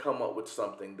you can come up with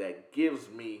something that gives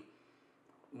me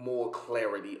more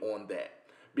clarity on that.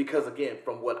 Because again,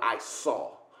 from what I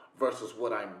saw versus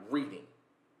what I'm reading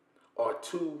are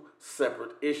two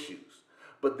separate issues.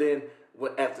 But then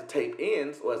as the tape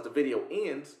ends, or as the video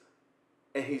ends,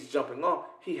 and he's jumping off,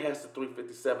 he has the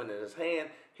 .357 in his hand.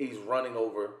 He's running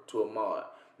over to Ahmaud.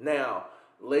 Now,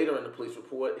 later in the police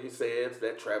report, he says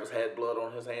that Travis had blood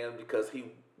on his hand because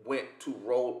he went to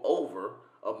roll over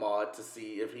Ahmaud to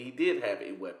see if he did have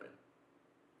a weapon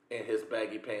in his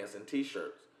baggy pants and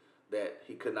t-shirts that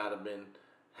he could not have been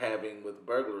having with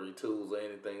burglary tools or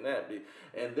anything that be.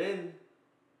 And then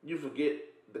you forget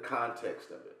the context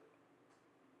of it.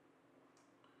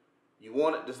 You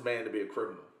wanted this man to be a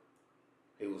criminal.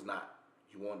 He was not.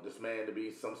 You wanted this man to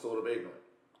be some sort of ignorant.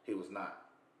 He was not.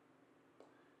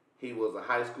 He was a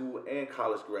high school and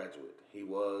college graduate. He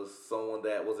was someone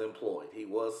that was employed. He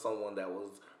was someone that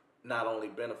was not only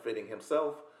benefiting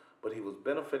himself, but he was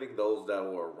benefiting those that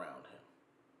were around him.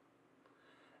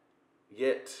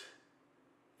 Yet,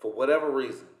 for whatever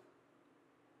reason,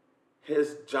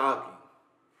 his jogging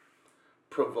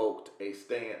provoked a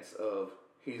stance of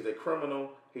he's a criminal,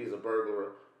 he's a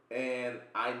burglar, and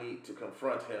I need to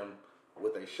confront him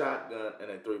with a shotgun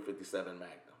and a .357 Magnum.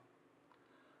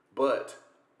 But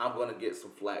I'm going to get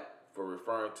some flack for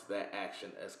referring to that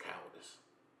action as cowardice.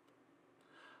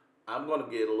 I'm going to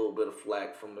get a little bit of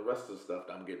flack from the rest of the stuff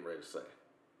that I'm getting ready to say.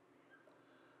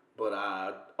 But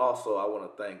I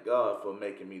want to thank God for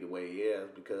making me the way he is,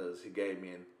 because he gave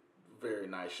me very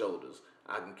nice shoulders.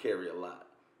 I can carry a lot.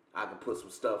 I can put some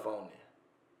stuff on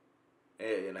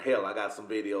there. And hell, I got some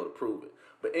video to prove it.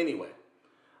 But anyway,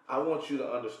 I want you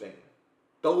to understand.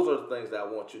 Those are the things that I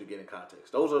want you to get in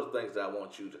context. Those are the things that I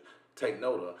want you to take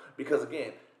note of. Because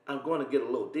again, I'm going to get a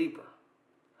little deeper.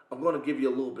 I'm going to give you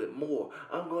a little bit more.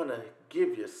 I'm going to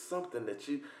give you something that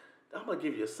you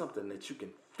can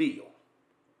feel.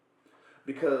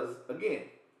 Because again,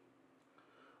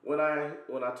 when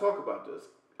I talk about this,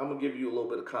 I'm gonna give you a little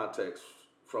bit of context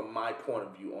from my point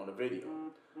of view on the video,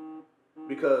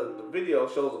 because the video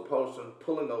shows a person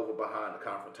pulling over behind the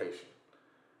confrontation.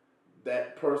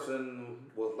 That person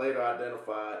was later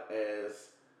identified as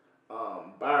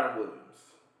Byron Williams,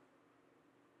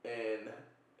 and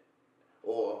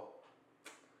or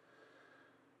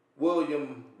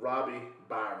William Robbie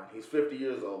Byron. He's 50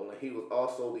 years old, and he was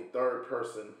also the third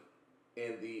person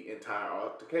in the entire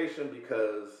altercation,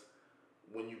 because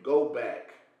when you go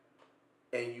back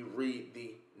and you read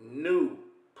the new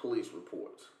police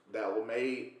reports that were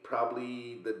made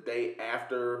probably the day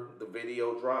after the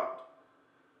video dropped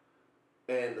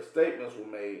and the statements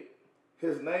were made,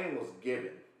 his name was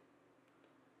given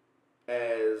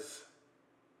as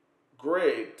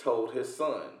Greg told his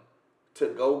son to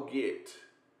go get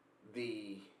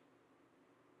the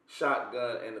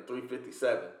shotgun and the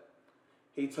 357.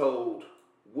 He told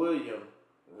William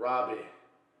Robbie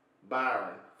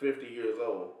Byron, 50 years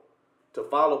old, to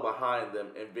follow behind them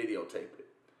and videotape it.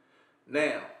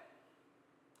 Now,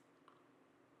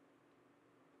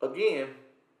 again,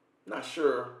 not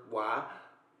sure why,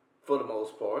 for the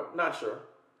most part, not sure,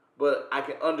 but I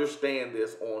can understand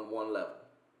this on one level.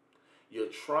 You're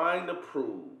trying to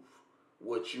prove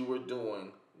what you were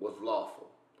doing was lawful.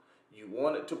 You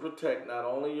wanted to protect not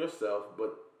only yourself,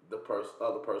 but the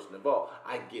other person involved.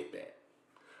 I get that.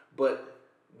 But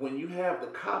when you have the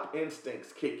cop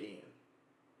instincts kick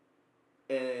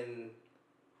in, and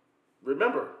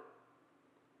remember,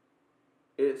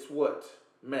 it's what?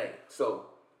 May. So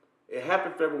it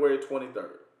happened February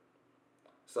 23rd.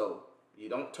 So you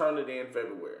don't turn it in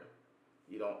February.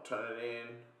 You don't turn it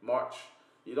in March.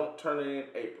 You don't turn it in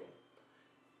April.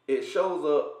 It shows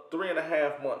up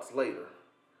 3.5 months later,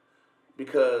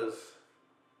 because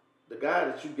the guy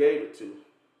that you gave it to,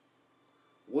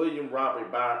 William Robbie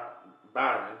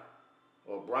Byron,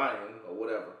 or Brian, or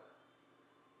whatever,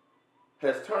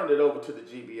 has turned it over to the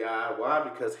GBI. Why?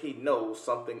 Because he knows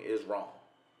something is wrong.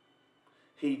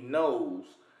 He knows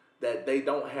that they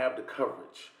don't have the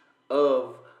coverage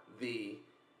of the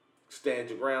Stand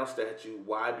Your Ground statute.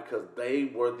 Why? Because they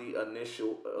were the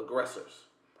initial aggressors.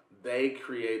 They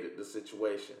created the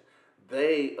situation.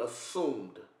 They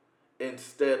assumed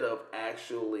instead of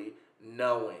actually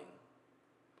knowing.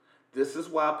 This is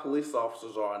why police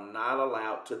officers are not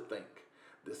allowed to think.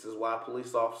 This is why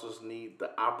police officers need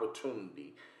the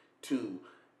opportunity to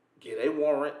get a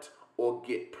warrant or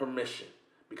get permission,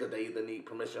 because they either need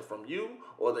permission from you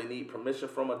or they need permission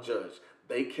from a judge.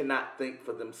 They cannot think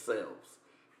for themselves.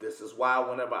 This is why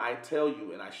whenever I tell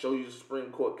you and I show you the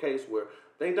Supreme Court case where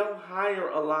they don't hire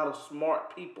a lot of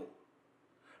smart people,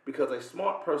 because a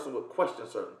smart person would question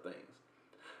certain things.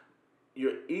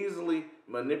 You're easily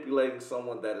manipulating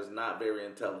someone that is not very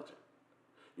intelligent.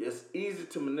 It's easy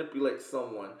to manipulate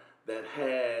someone that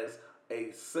has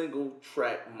a single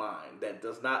track mind, that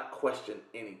does not question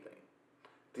anything.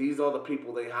 These are the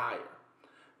people they hire.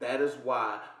 That is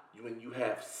why when you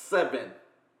have 7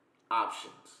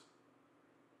 options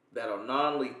that are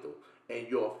non-lethal, and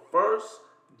your first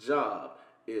job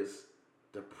is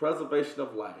the preservation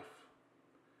of life,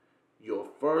 your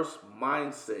first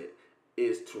mindset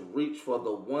is to reach for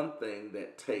the one thing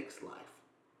that takes life.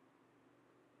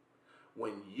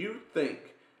 When you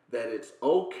think that it's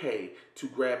okay to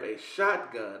grab a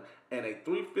shotgun and a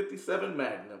 357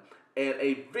 Magnum and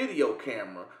a video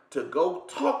camera to go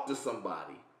talk to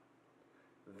somebody,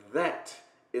 that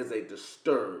is a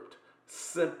disturbed,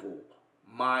 simple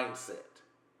mindset.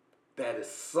 That is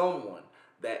someone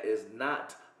that is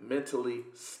not mentally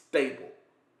stable,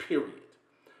 period.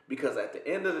 Because at the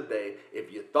end of the day,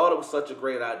 if you thought it was such a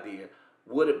great idea,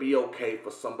 would it be okay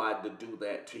for somebody to do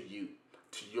that to you,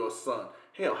 to your son?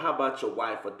 Hell, how about your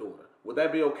wife or daughter? Would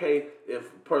that be okay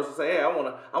if a person say, hey, I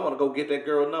wanna go get that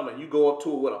girl number, and you go up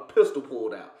to her with a pistol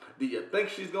pulled out? Do you think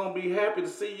she's gonna be happy to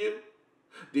see you?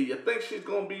 Do you think she's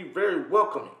gonna be very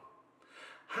welcoming?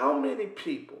 How many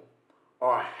people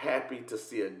are happy to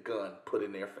see a gun put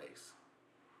in their face?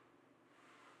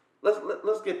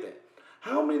 Let's get that.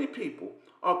 How many people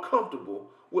are comfortable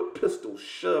with pistols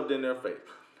shoved in their face?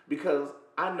 Because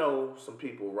I know some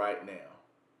people right now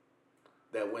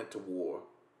that went to war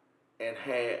and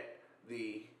had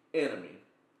the enemy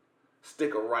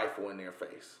stick a rifle in their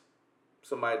face.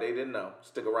 Somebody they didn't know,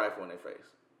 stick a rifle in their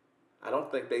face. I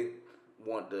don't think they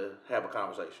want to have a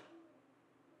conversation.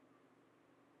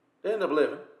 They end up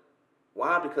living.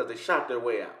 Why? Because they shot their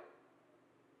way out.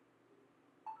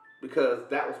 Because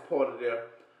that was part of their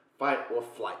fight or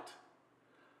flight.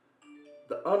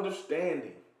 The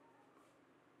understanding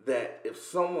that if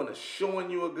someone is showing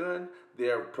you a gun,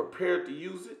 they're prepared to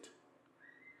use it,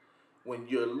 when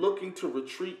you're looking to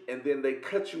retreat and then they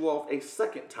cut you off a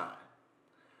second time.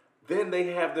 Then they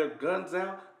have their guns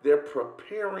out, they're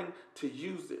preparing to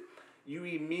use it. You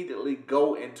immediately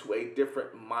go into a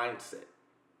different mindset.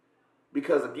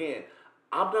 Because again,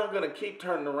 I'm not going to keep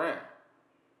turning around.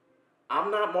 I'm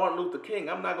not Martin Luther King.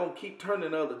 I'm not going to keep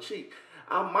turning the other cheek.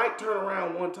 I might turn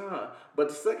around one time. But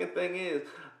the second thing is,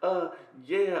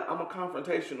 yeah, I'm a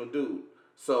confrontational dude.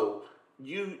 So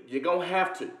you're going to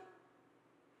have to.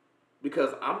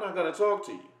 Because I'm not going to talk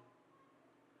to you.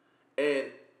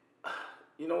 And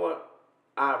you know what?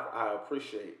 I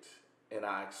appreciate and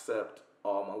I accept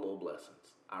all my little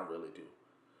blessings. I really do.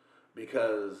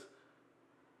 Because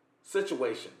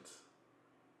situations,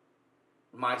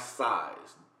 my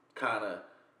size kind of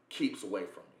keeps away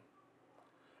from me.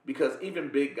 Because even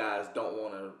big guys don't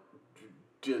want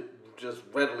to just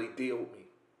readily deal with me.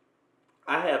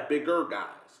 I have bigger guys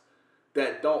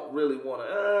that don't really want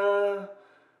to,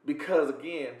 because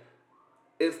again,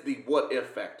 it's the what if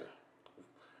factor.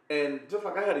 And just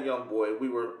like I had a young boy, we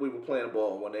were playing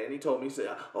ball one day, and he told me, he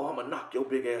said, "Oh, I'm gonna knock your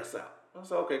big ass out." I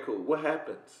said, "Okay, cool. What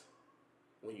happens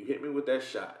when you hit me with that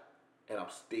shot and I'm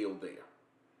still there?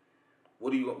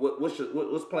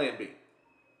 What's plan B?"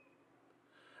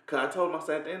 Because I told him, I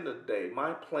said, at the end of the day,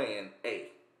 my plan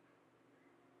A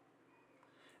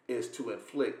is to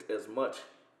inflict as much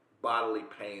bodily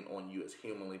pain on you as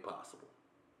humanly possible.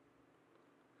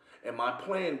 And my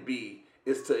plan B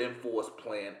is to enforce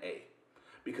plan A.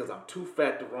 Because I'm too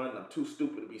fat to run and I'm too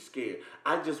stupid to be scared.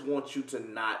 I just want you to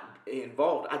not be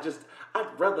involved.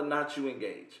 I'd rather not you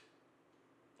engage.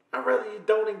 I'd rather you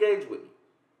don't engage with me.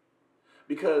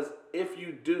 Because if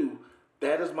you do,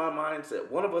 that is my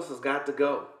mindset. One of us has got to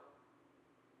go.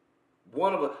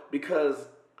 Because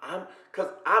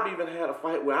I've even had a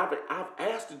fight where I've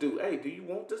asked to do, "Hey, do you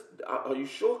want this? Are you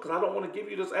sure? Because I don't want to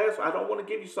give you this ass. I don't want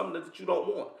to give you something that you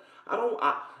don't want.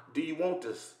 Do you want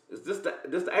this? Is this the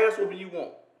ass whooping you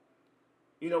want?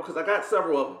 You know, because I got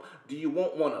several of them. Do you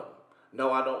want one of them?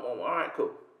 No, I don't want one. All right,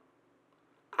 cool.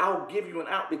 I'll give you an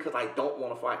out because I don't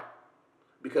want to fight.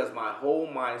 Because my whole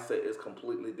mindset is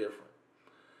completely different.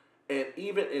 And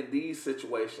even in these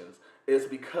situations, it's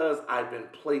because I've been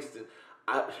placed in,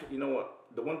 you know what?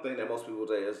 The one thing that most people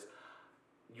say is,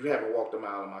 you haven't walked a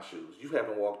mile in my shoes. You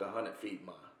haven't walked 100 feet in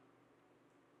mine.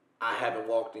 I haven't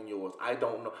walked in yours. I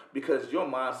don't know. Because your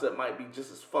mindset might be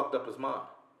just as fucked up as mine.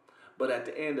 But at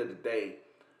the end of the day,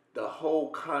 the whole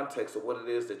context of what it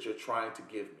is that you're trying to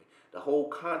give me, the whole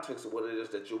context of what it is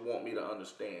that you want me to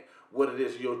understand, what it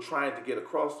is you're trying to get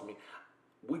across to me,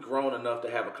 we grown enough to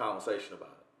have a conversation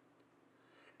about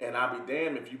it. And I'll be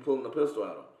damned if you pulling the pistol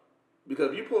out on me.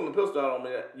 Because if you pulling the pistol out on me,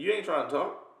 you ain't trying to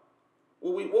talk.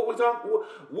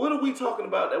 What are we talking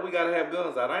about that we got to have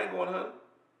guns out? I ain't going hunting.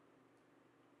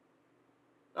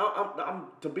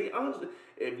 To be honest,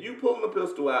 if you pulling the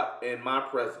pistol out in my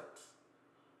presence,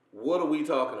 what are we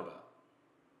talking about?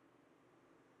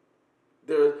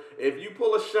 If you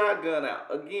pull a shotgun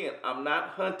out, again, I'm not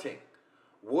hunting.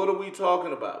 What are we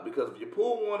talking about? Because if you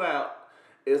pull one out,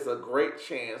 it's a great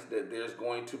chance that there's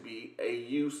going to be a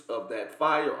use of that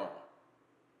firearm.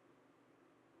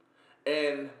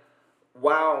 And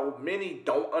while many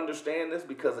don't understand this,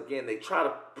 because again, they try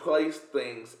to place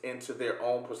things into their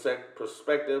own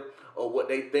perspective or what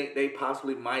they think they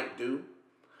possibly might do,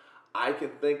 I can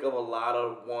think of a lot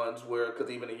of ones where, because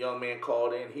even a young man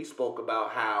called in, he spoke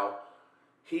about how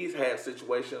he's had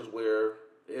situations where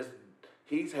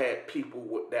he's had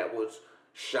people that was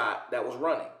shot that was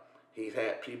running. He's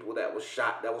had people that was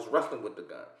shot that was wrestling with the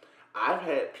gun. I've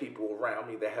had people around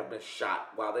me that have been shot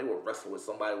while they were wrestling with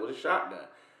somebody with a shotgun.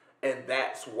 And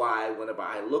that's why whenever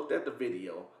I looked at the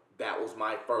video, that was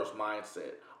my first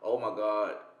mindset. Oh my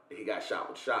God, he got shot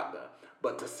with a shotgun.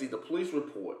 But to see the police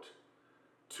report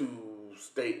to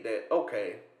state that,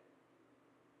 okay,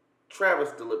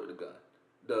 Travis delivered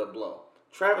the blow.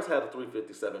 Travis had a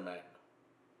 .357 Magnum.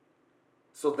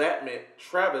 So that meant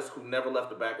Travis, who never left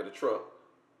the back of the truck,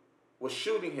 was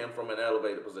shooting him from an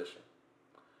elevated position.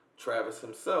 Travis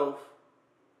himself,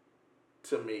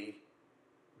 to me,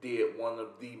 did one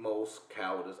of the most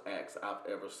cowardice acts I've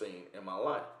ever seen in my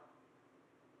life.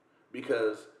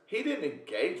 Because he didn't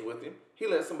engage with him. He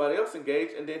let somebody else engage,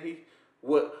 and then he,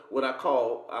 what I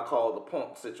call the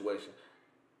punk situation.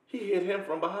 He hit him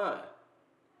from behind.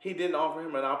 He didn't offer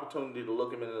him an opportunity to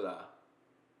look him in his eye.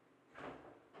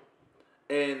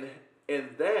 And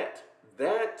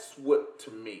that's what, to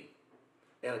me,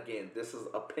 and again, this is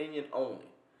opinion only,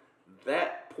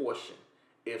 that portion,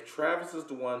 if Travis is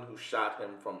the one who shot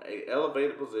him from an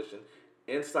elevated position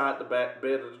inside the back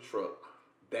bed of the truck,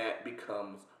 that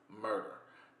becomes murder.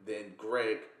 then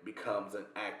Greg becomes an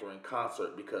actor in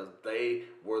concert because they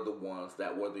were the ones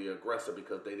that were the aggressor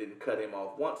because they didn't cut him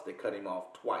off once, they cut him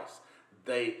off twice.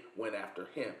 They went after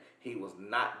him. He was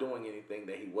not doing anything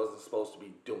that he wasn't supposed to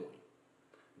be doing.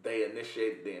 They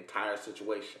initiated the entire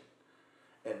situation.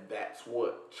 And that's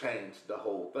what changed the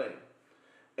whole thing.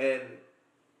 And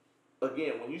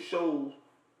again, when you show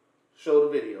the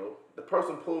video, the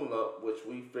person pulling up, which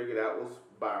we figured out was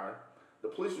Byron, the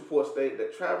police report stated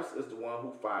that Travis is the one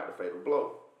who fired the fatal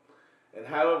blow. And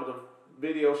however, the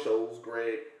video shows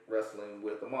Greg wrestling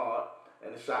with Ahmaud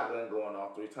and the shotgun going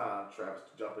off 3 times, Travis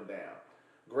jumping down.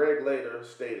 Greg later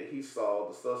stated he saw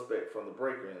the suspect from the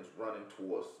break-ins running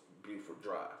towards Buford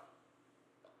Drive.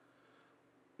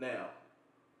 Now,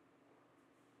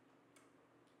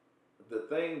 the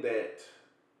thing that,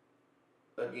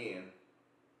 again,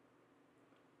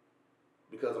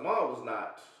 because Ahmaud was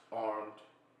not armed,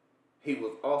 he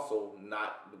was also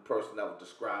not the person that was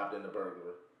described in the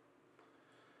burglary.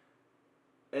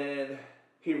 And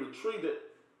he retreated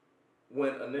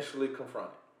when initially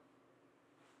confronted.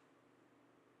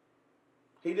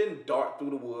 He didn't dart through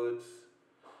the woods.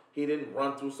 He didn't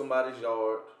run through somebody's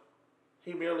yard.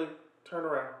 He merely turned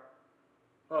around.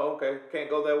 Oh, okay,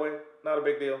 can't go that way? Not a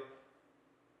big deal.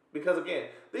 Because again,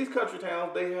 these country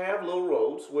towns, they have little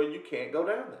roads where you can't go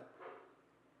down them.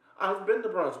 I've been to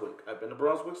Brunswick. I've been to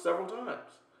Brunswick several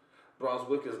times.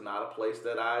 Brunswick is not a place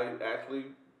that I actually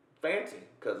fancy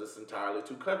because it's entirely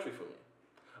too country for me.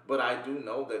 But I do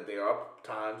know that there are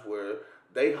times where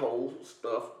they hold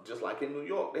stuff just like in New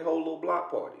York. They hold little block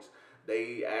parties.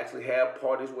 They actually have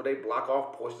parties where they block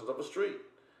off portions of a street.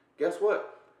 Guess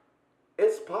what?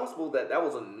 It's possible that that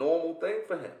was a normal thing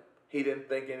for him. He didn't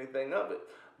think anything of it.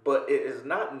 But it is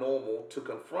not normal to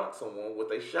confront someone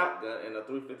with a shotgun and a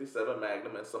 .357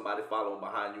 Magnum and somebody following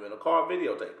behind you in a car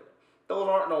videotaping it. Those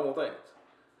aren't normal things.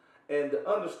 And to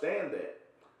understand that,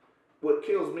 what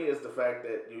kills me is the fact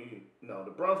that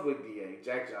the Brunswick DA,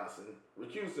 Jack Johnson,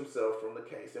 recused himself from the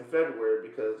case in February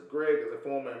because Greg is a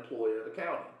former employee of the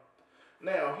county.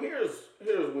 Now, here's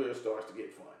where it starts to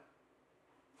get fun.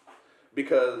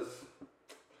 Because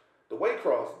the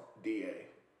Waycross DA,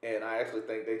 and I actually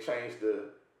think they changed the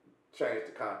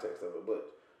context of it,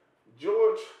 but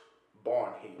George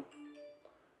Barnhill.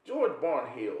 George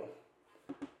Barnhill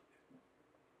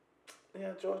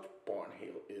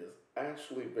is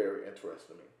actually very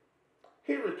interesting to me.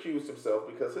 He recused himself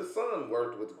because his son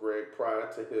worked with Greg prior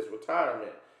to his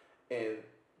retirement in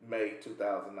May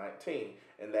 2019,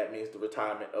 and that means the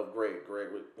retirement of Greg. Greg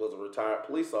was a retired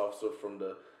police officer from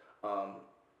the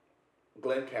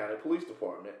Glenn County Police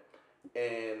Department,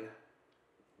 and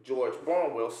George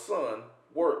Barnwell's son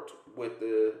worked with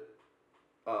the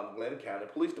Glenn County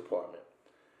Police Department.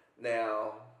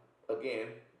 Now, again,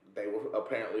 they were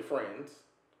apparently friends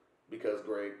because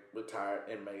Greg retired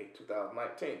in May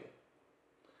 2019.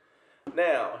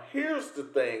 Now, here's the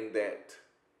thing that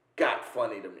got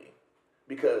funny to me,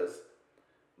 because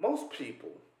most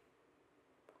people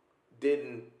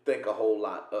didn't think a whole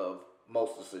lot of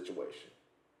most of the situation.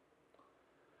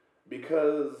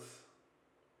 Because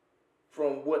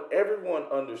from what everyone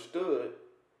understood,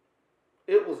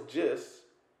 it was just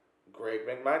Greg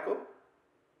McMichael,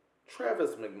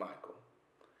 Travis McMichael,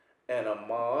 and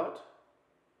Ahmaud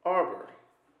Arbery.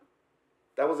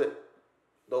 That was it.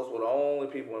 Those were the only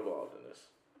people involved in this.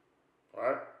 All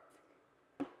right?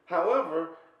 However,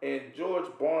 in George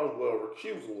Barnwell's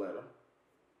recusal letter,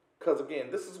 because again,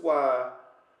 this is why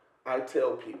I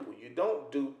tell people you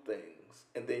don't do things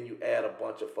and then you add a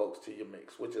bunch of folks to your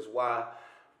mix, which is why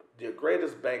the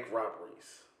greatest bank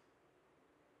robberies,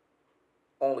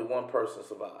 only one person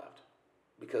survived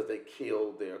because they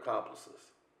killed their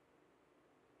accomplices.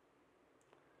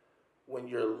 When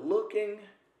you're looking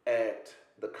at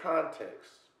the context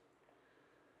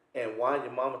and why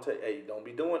your mama tell you, hey, don't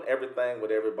be doing everything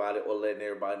with everybody or letting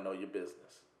everybody know your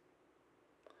business.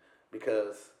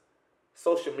 Because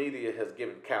social media has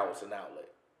given cowards an outlet.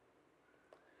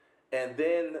 And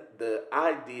then the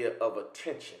idea of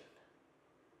attention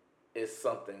is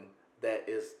something that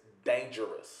is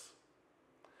dangerous.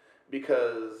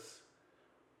 Because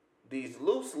these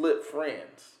loose-lipped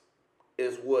friends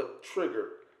is what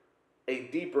triggered a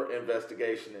deeper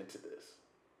investigation into this.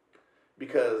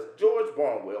 Because George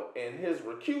Barnwell, in his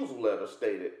recusal letter,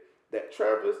 stated that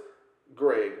Travis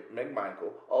Greg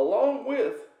McMichael, along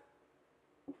with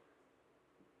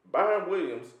Byron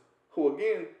Williams, who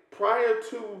again, prior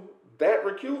to that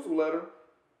recusal letter,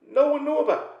 no one knew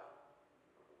about.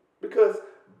 Because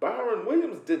Byron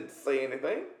Williams didn't say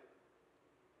anything.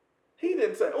 He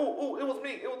didn't say, oh, it was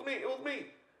me.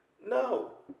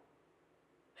 No.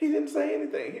 He didn't say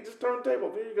anything. He just turned the tape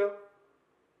over. Here you go.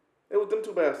 It was them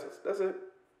two bastards. That's it.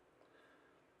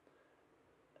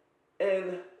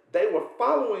 And they were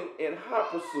following in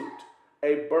hot pursuit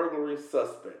a burglary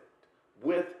suspect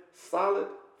with solid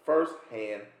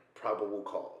first-hand probable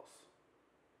cause.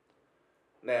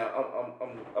 Now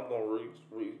I'm gonna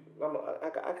read.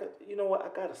 You know what? I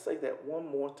gotta say that one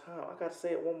more time. I gotta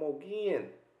say it one more again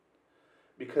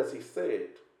because he said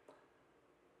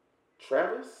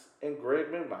Travis and Greg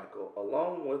McMichael,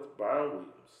 along with Byron Williams,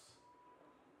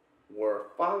 were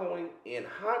following in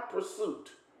hot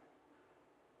pursuit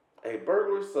a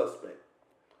burglary suspect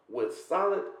with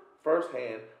solid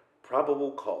first-hand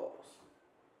probable cause.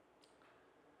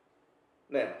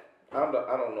 Now, I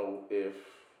don't know if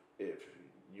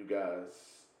you guys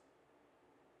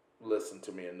listen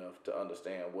to me enough to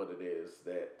understand what it is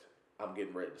that I'm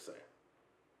getting ready to say.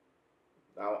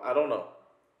 I don't know.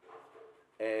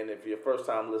 And if you're first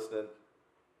time listening,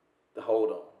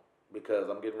 hold on, because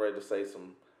I'm getting ready to say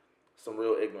some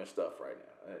real ignorant stuff right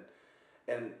now.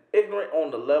 And ignorant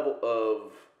on the level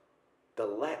of the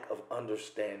lack of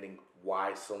understanding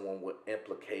why someone would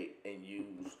implicate and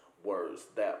use words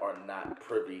that are not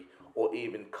privy or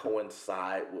even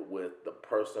coincide with the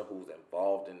person who's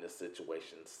involved in this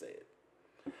situation said.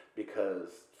 Because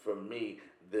for me,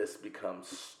 this becomes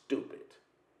stupid.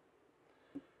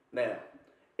 Now,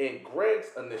 in Greg's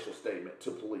initial statement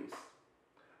to police,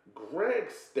 Greg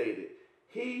stated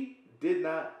he did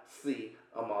not see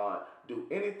Ahmaud do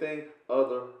anything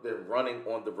other than running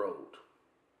on the road.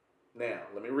 Now,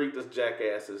 let me read this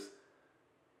jackass's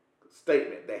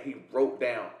statement that he wrote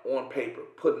down on paper,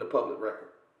 put in the public record.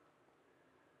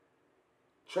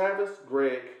 Travis,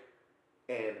 Greg,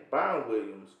 and Byron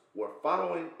Williams were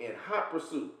following in hot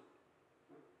pursuit.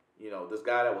 You know, this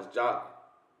guy that was jogging.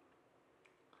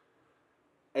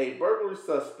 A burglary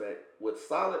suspect with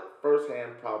solid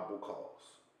first-hand probable cause.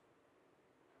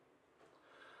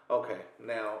 Okay,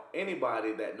 now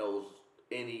anybody that knows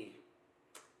any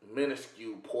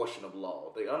minuscule portion of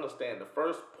law, they understand the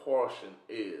first portion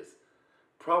is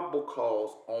probable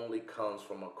cause only comes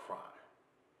from a crime.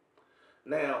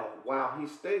 Now, while he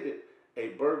stated a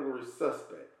burglary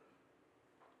suspect,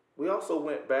 we also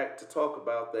went back to talk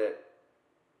about that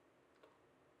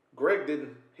Greg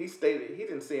stated he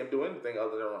didn't see him do anything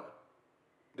other than run.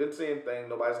 Didn't see anything,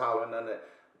 nobody's hollering, none of that.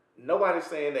 Nobody's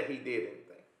saying that he did anything.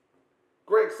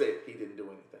 Greg said he didn't do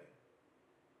anything.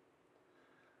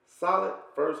 Solid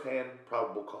first-hand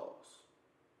probable cause.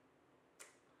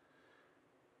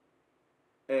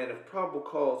 And if probable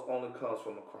cause only comes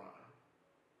from a crime,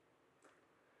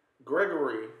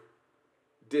 Gregory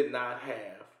did not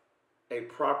have a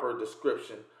proper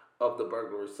description of the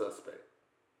burglary suspect.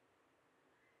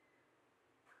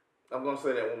 I'm going to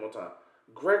say that one more time.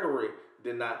 Gregory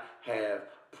did not have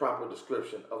proper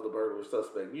description of the burglary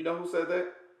suspect. You know who said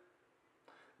that?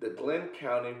 The Glenn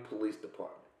County Police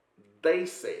Department. They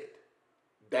said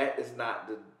that is not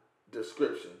the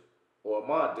description, or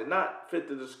Ahmaud did not fit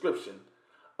the description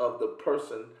of the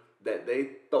person that they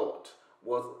thought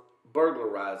was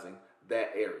burglarizing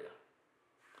that area.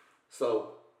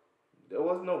 So there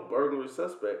was no burglary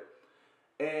suspect,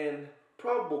 and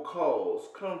probable cause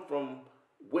come from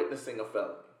witnessing a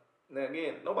felony. Now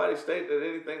again, nobody stated that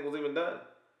anything was even done.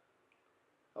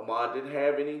 Ahmaud didn't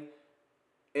have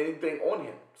anything on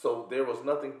him, so there was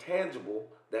nothing tangible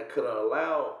that could have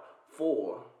allowed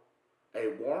for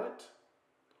a warrant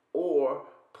or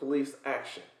police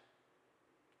action.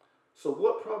 So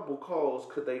what probable cause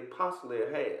could they possibly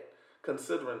have had,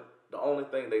 considering the only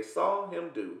thing they saw him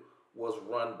do was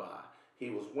run by? He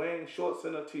was wearing shorts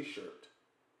and a t-shirt,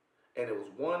 and it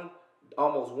was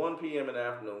almost 1 p.m. in the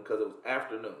afternoon, because it was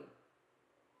afternoon.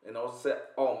 And I was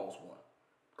set almost 1,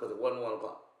 because it wasn't 1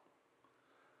 o'clock.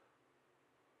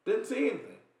 Didn't see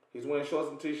anything. He's wearing shorts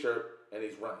and t-shirt, and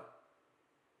he's running.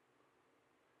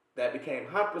 That became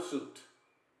hot pursuit,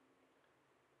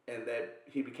 and that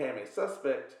he became a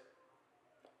suspect,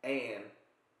 and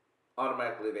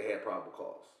automatically they had probable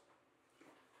cause.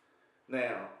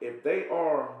 Now, if they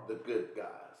are the good guys,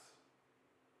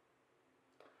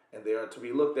 and they are to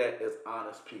be looked at as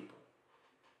honest people,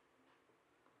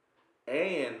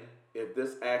 and if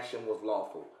this action was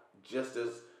lawful, just as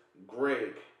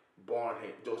George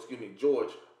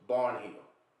Barnhill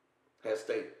has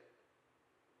stated,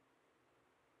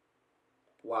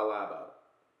 why lie about it?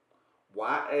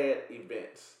 Why add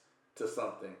events to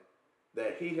something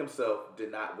that he himself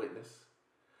did not witness,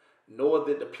 nor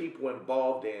did the people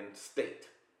involved in state?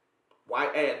 Why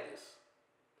add this?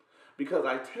 Because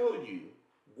I tell you,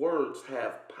 words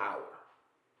have power.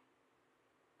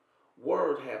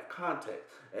 Words have context.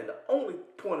 And the only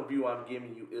point of view I'm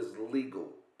giving you is legal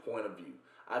point of view.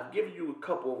 I've given you a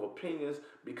couple of opinions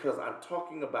because I'm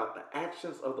talking about the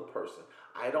actions of the person.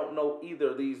 I don't know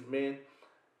either of these men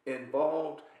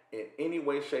involved in any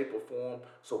way, shape, or form.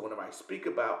 So whenever I speak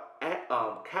about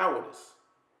cowardice,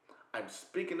 I'm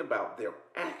speaking about their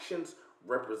actions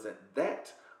represent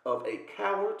that of a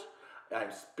coward.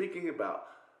 I'm speaking about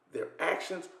their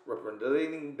actions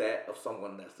representing that of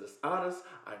someone that's dishonest.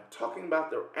 I'm talking about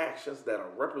their actions that are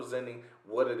representing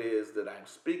what it is that I'm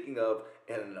speaking of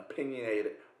in an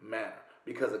opinionated manner.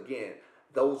 Because again,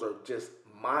 those are just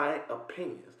my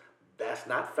opinions. That's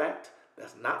not fact,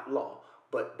 that's not law,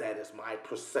 but that is my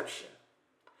perception.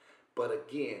 But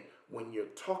again, when you're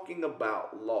talking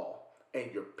about law and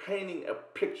you're painting a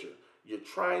picture, you're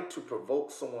trying to provoke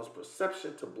someone's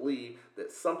perception to believe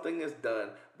that something is done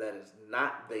that is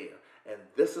not there. And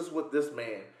this is what this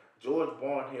man, George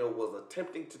Barnhill, was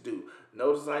attempting to do.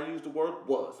 Notice I used the word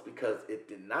was because it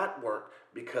did not work.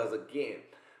 Because again,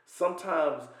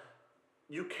 sometimes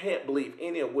you can't believe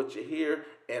any of what you hear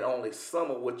and only some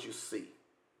of what you see.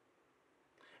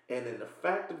 And in the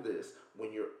fact of this,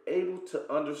 when you're able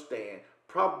to understand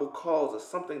probable cause is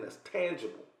something that's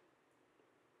tangible,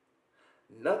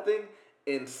 nothing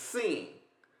in seeing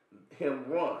him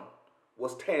run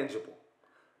was tangible.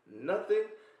 Nothing,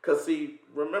 because see,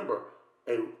 remember,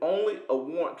 only a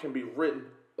warrant can be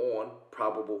written on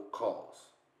probable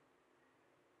cause.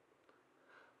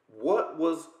 What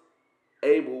was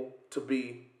able to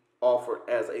be offered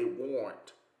as a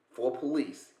warrant for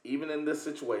police, even in this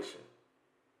situation,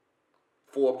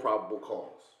 for probable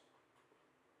cause?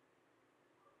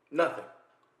 Nothing.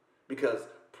 Because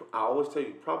I always tell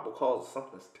you, probable cause is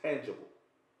something that's tangible.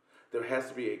 There has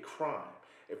to be a crime.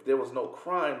 If there was no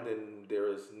crime, then there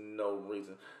is no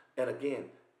reason. And again,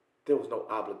 there was no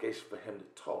obligation for him to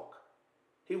talk.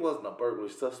 He wasn't a burglary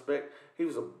suspect. He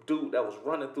was a dude that was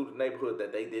running through the neighborhood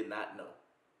that they did not know.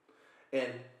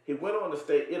 And he went on to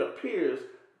state, it appears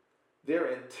their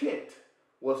intent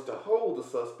was to hold the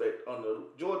suspect under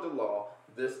Georgia law.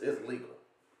 This is legal.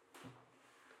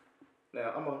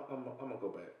 Now I'm gonna go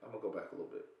back. I'm gonna go back a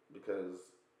little bit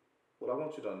because what I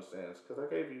want you to understand is because I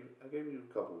gave you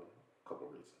a couple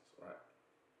reasons, right?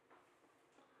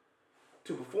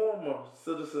 To perform a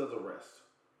citizen's arrest,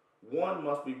 one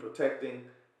must be protecting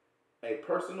a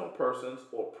person or persons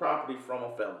or property from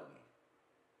a felony.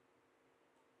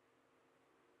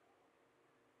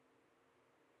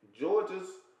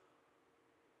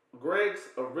 Greg's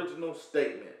original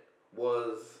statement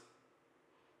was,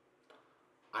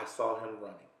 I saw him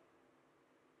running.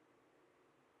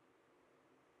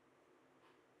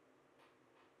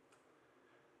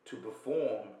 To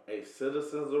perform a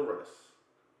citizen's arrest,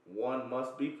 one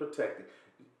must be protecting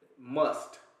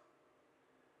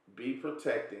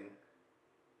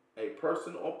a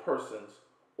person or persons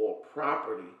or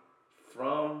property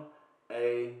from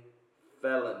a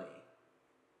felony.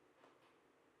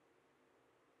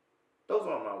 Those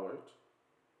aren't my words.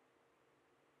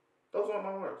 Those aren't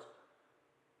my words.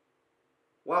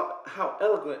 Well, how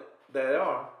eloquent they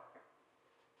are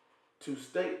to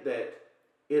state that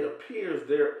it appears.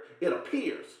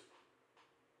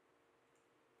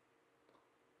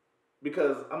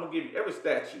 Because I'm going to give you every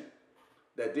statute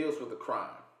that deals with the crime,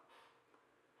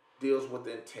 deals with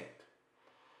intent.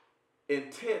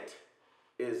 Intent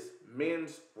is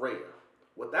mens rea.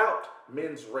 Without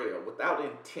mens rea, without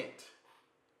intent,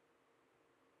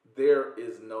 there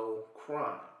is no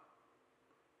crime.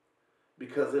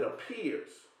 Because it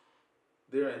appears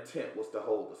their intent was to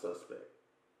hold the suspect.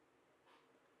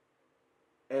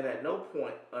 And at no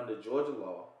point under Georgia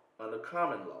law, under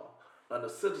common law, under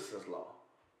citizens law,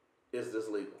 is this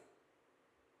legal.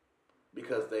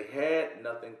 Because they had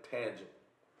nothing tangible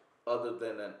other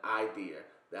than an idea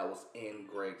that was in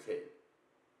Greg's head.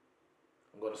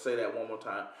 I'm going to say that one more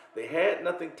time. They had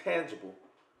nothing tangible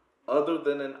other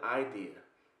than an idea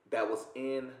that was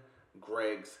in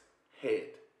Greg's head.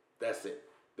 That's it.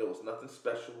 There was nothing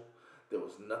special. There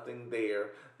was nothing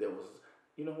there. There was,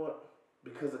 you know what?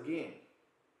 Because again,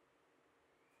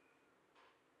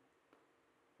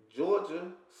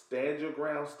 Georgia Stand Your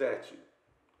Ground statute,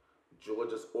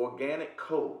 Georgia's Organic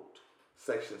Code,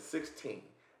 section 16-3-21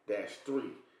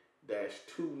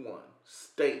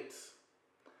 states,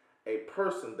 a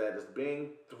person that is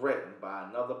being threatened by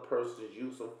another person's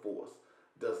use of force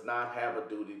does not have a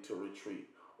duty to retreat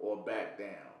or back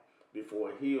down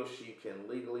before he or she can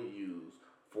legally use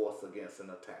force against an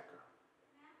attacker.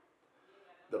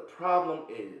 The problem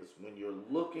is when you're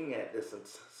looking at this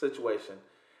situation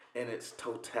in its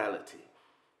totality,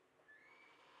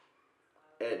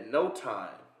 at no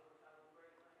time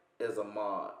is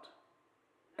Ahmaud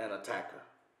an attacker.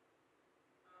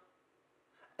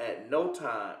 At no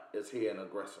time is he an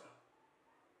aggressor.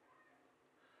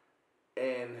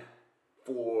 And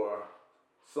for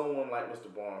someone like Mr.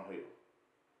 Barnhill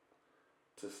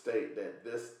to state that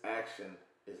this action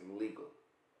is legal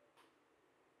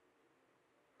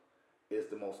is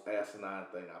the most asinine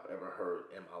thing I've ever heard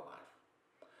in my life.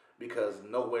 Because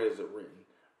nowhere is it written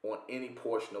on any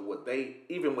portion of what they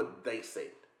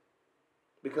said.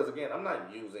 Because again, I'm not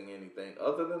using anything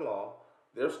other than law,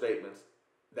 their statements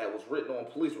that was written on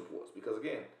police reports. Because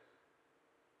again,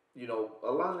 you know,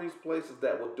 a lot of these places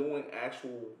that were doing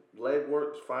actual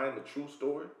legwork to find the true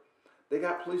story, they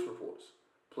got police reports.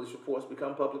 Police reports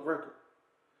become public record.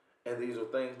 And these are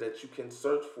things that you can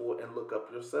search for and look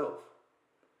up yourself.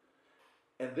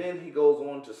 And then he goes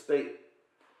on to state,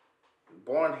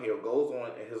 Barnhill goes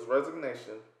on in his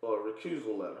resignation or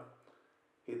recusal letter.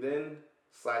 He then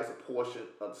cites a portion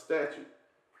of the statute.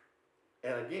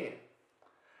 And again,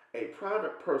 a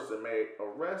private person may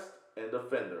arrest an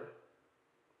offender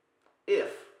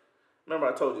if, remember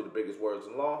I told you the biggest words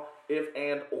in law, if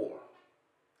and or.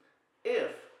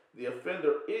 If the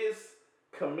offender is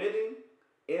committing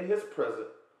in his presence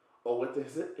or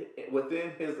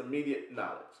within his immediate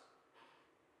knowledge.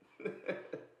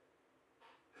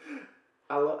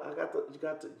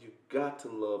 You got to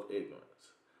love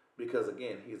ignorance, because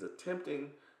again, he's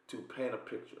attempting to paint a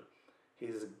picture.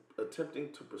 He's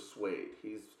attempting to persuade.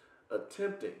 He's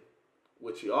attempting,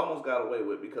 which he almost got away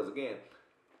with, because again,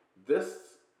 this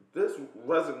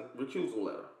recusal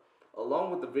letter,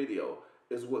 along with the video,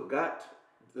 is what got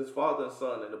this father and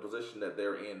son in the position that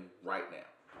they're in right now.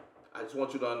 I just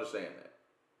want you to understand that,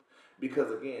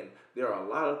 because again, there are a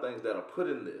lot of things that are put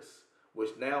in this, which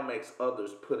now makes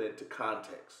others put into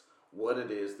context what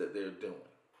it is that they're doing.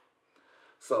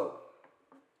 So,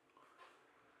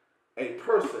 a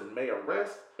person may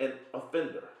arrest an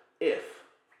offender if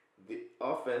the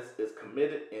offense is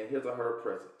committed in his or her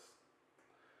presence.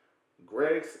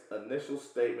 Greg's initial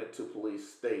statement to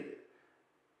police stated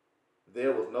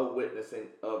there was no witnessing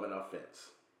of an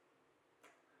offense.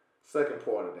 Second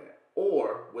part of that,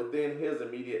 or within his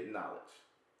immediate knowledge.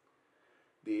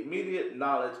 The immediate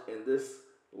knowledge in this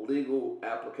legal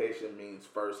application means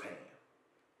firsthand.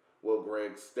 Well,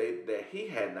 Greg stated that he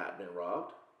had not been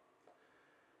robbed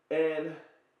and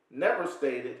never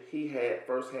stated he had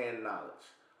firsthand knowledge.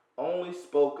 Only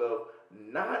spoke of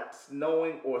not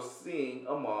knowing or seeing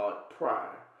Ahmaud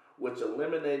prior, which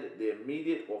eliminated the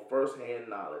immediate or firsthand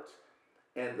knowledge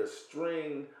and the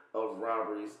string of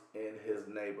robberies in his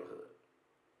neighborhood.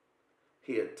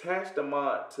 He attached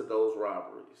Ahmaud to those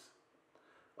robberies.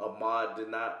 Ahmaud did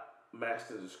not match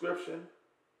the description,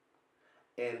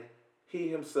 and he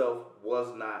himself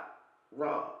was not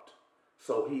robbed.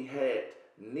 So he had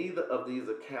neither of these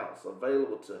accounts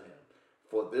available to him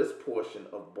for this portion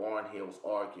of Barnhill's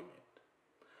argument.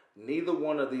 Neither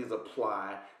one of these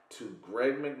apply to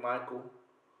Greg McMichael,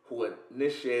 who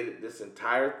initiated this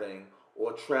entire thing,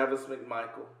 or Travis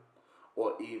McMichael,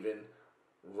 or even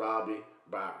Robbie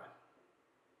Byron.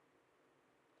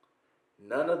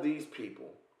 None of these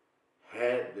people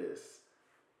had this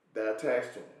that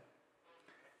attached to him.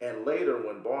 And later,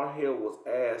 when Barnhill was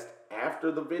asked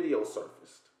after the video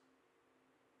surfaced,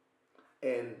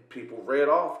 and people read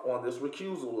off on this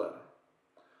recusal letter,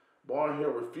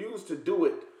 Barnhill refused to do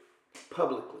it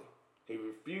publicly. He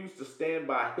refused to stand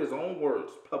by his own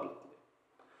words publicly.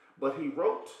 But he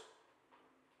wrote,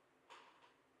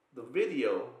 the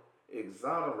video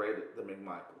exonerated the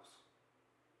McMichaels.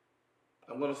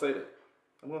 I'm going to say that.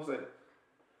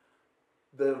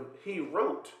 He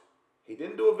wrote, he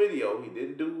didn't do a video, he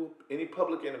didn't do any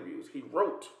public interviews. He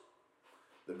wrote,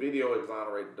 the video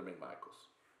exonerated the McMichaels.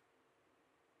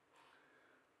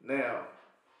 Now,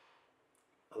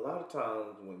 a lot of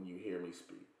times when you hear me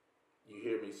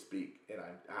speak, and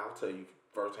I'll tell you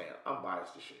firsthand, I'm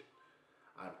biased to shit.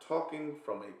 I'm talking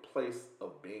from a place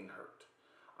of being hurt.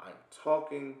 I'm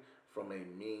talking from a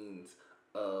means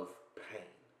of pain.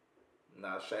 I'm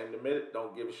not ashamed to admit it.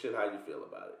 Don't give a shit how you feel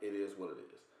about it. It is what it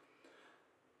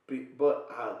is. But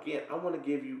again, I want to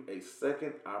give you a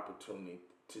second opportunity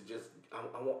to just,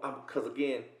 because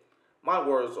again, my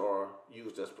words are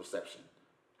used as perception.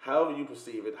 However you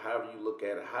perceive it, however you look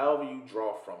at it, however you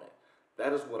draw from it,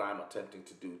 that is what I'm attempting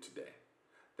to do today.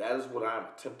 That is what I'm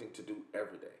attempting to do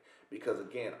every day. Because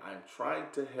again, I'm trying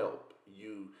to help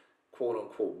you, quote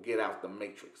unquote, get out the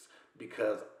matrix.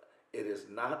 Because it is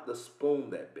not the spoon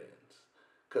that bends.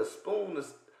 Because spoon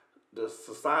is the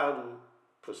societal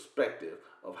perspective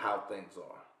of how things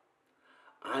are.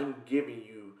 I'm giving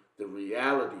you the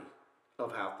reality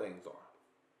of how things are.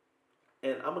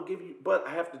 And I'm going to give you, but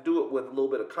I have to do it with a little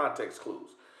bit of context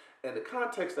clues. And the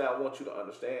context that I want you to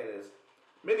understand is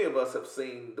Many of us have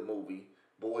seen the movie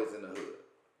Boys in the Hood.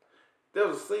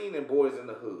 There's a scene in Boys in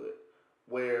the Hood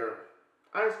where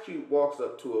Ice Cube walks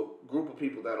up to a group of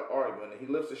people that are arguing and he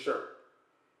lifts his shirt.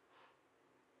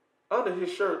 Under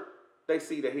his shirt, they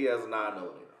see that he has a 9mm.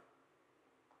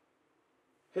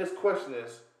 His question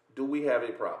is, do we have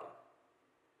a problem?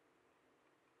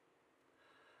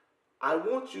 I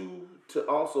want you to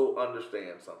also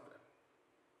understand something.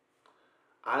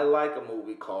 I like a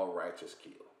movie called Righteous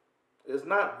Kill. It's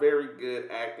not very good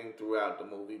acting throughout the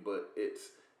movie, but it's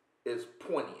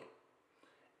poignant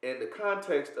in the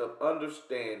context of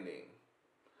understanding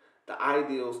the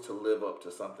ideals to live up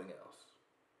to something else.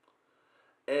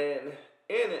 And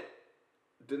in it,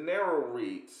 De Niro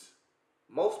reads,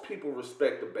 most people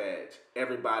respect a badge,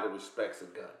 everybody respects a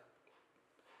gun.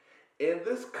 In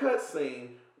this cutscene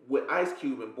with Ice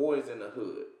Cube and Boys in the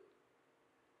Hood,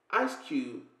 Ice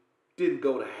Cube didn't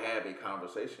go to have a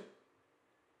conversation.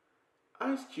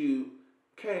 Ice Cube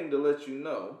came to let you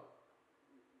know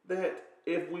that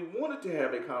if we wanted to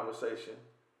have a conversation,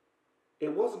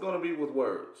 it wasn't going to be with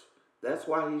words. That's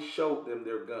why he showed them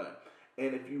their gun.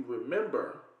 And if you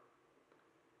remember,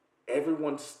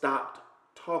 everyone stopped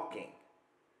talking.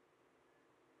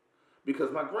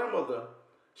 Because my grandmother,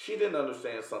 she didn't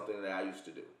understand something that I used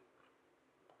to do.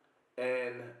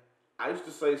 And I used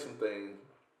to say some things,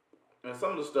 and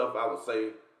some of the stuff I would say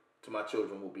to my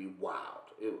children would be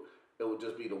wild. It would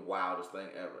just be the wildest thing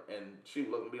ever. And she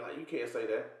would look and be like, you can't say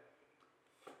that.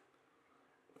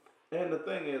 And the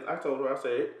thing is, I told her, I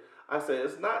said,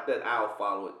 it's not that I'll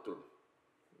follow it through.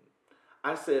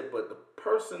 I said, but the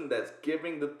person that's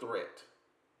giving the threat,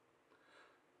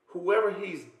 whoever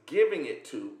he's giving it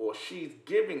to or she's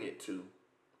giving it to,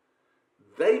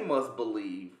 they must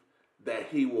believe that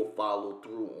he will follow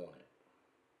through on it.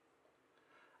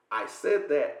 I said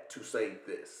that to say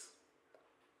this.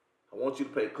 I want you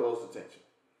to pay close attention.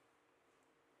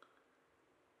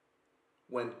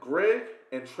 When Greg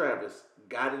and Travis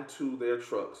got into their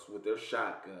trucks with their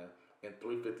shotgun and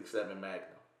 .357 Magnum,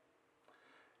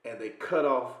 and they cut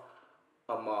off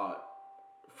Ahmaud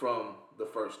from the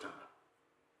first time,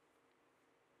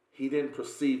 he didn't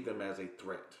perceive them as a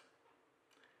threat.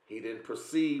 He didn't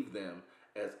perceive them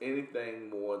as anything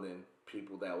more than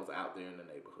people that was out there in the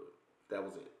neighborhood. That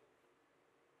was it.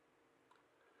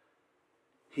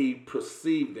 He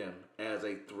perceived them as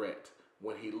a threat.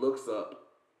 When he looks up,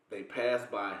 they pass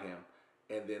by him,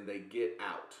 and then they get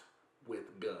out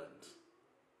with guns.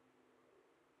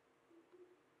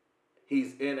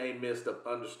 He's in a midst of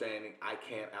understanding, I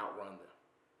can't outrun them.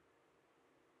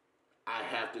 I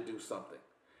have to do something.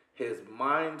 His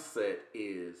mindset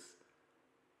is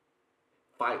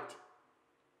fight.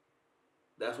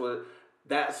 That's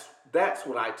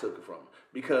what I took it from.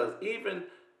 Because even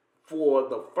for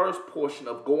the first portion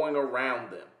of going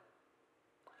around them,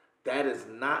 that is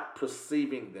not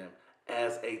perceiving them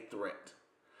as a threat.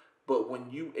 But when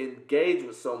you engage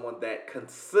with someone that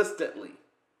consistently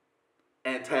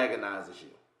antagonizes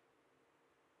you,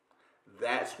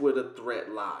 that's where the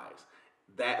threat lies.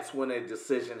 That's when a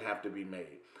decision have to be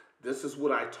made. This is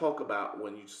what I talk about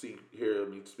when you hear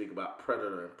me speak about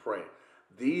predator and prey.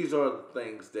 These are the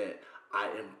things that I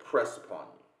impress upon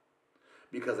you.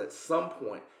 Because at some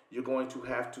point, you're going to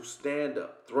have to stand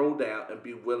up, throw down, and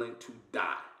be willing to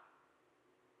die.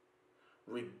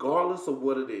 Regardless of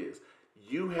what it is,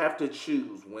 you have to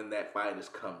choose when that fight is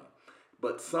coming.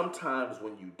 But sometimes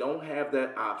when you don't have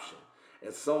that option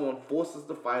and someone forces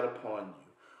the fight upon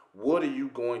you, what are you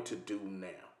going to do now?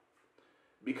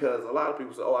 Because a lot of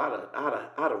people say, oh,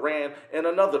 I'd have ran in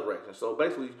another direction. So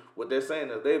basically what they're saying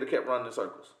is they'd have kept running in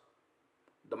circles.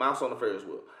 The mouse on the Ferris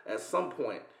wheel. At some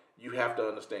point, you have to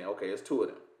understand, okay, it's two of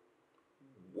them.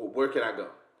 Where can I go?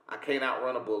 I can't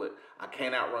outrun a bullet. I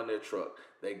can't outrun their truck.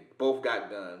 They both got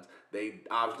guns. They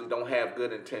obviously don't have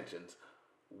good intentions.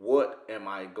 What am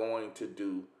I going to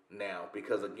do now?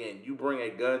 Because again, you bring a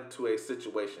gun to a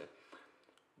situation.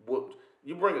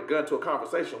 You bring a gun to a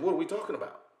conversation. What are we talking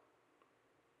about?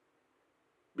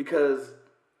 Because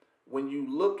when you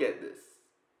look at this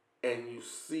and you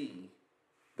see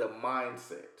the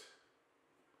mindset,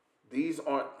 these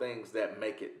aren't things that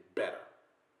make it better.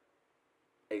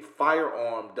 A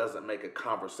firearm doesn't make a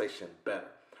conversation better.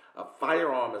 A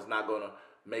firearm is not going to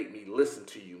make me listen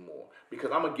to you more.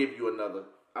 Because I'm going to give you another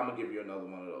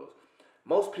one of those.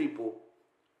 Most people,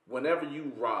 whenever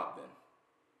you rob them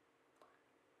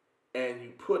and you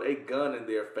put a gun in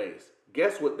their face,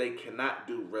 guess what they cannot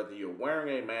do whether you're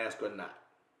wearing a mask or not?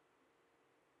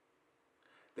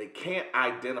 They can't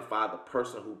identify the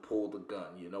person who pulled the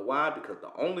gun. You know why? Because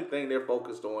the only thing they're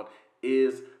focused on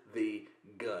is the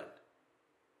gun.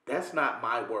 That's not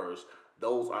my words.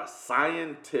 Those are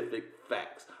scientific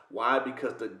facts. Why?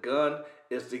 Because the gun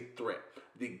is the threat.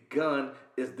 The gun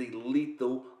is the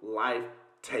lethal,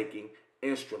 life-taking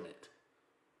instrument.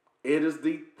 It is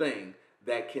the thing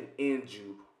that can end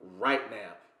you right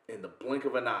now in the blink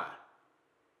of an eye.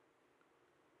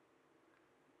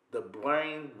 The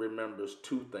brain remembers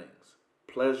two things: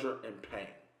 pleasure and pain.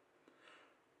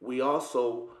 We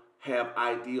also have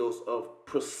ideals of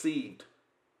perceived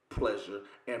pleasure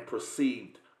and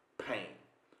perceived pain.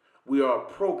 We are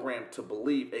programmed to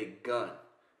believe a gun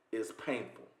is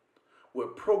painful. We're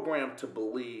programmed to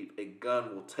believe a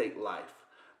gun will take life.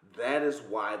 That is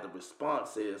why the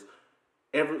response is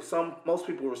most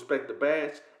people respect the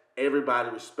badge, everybody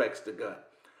respects the gun.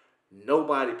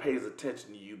 Nobody pays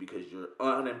attention to you because you're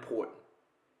unimportant.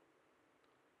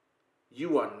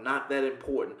 You are not that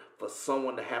important for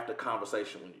someone to have the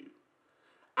conversation with you.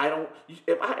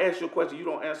 If I ask you a question, you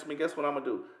don't answer me, guess what I'm going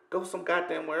to do? Go some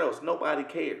goddamn where else. Nobody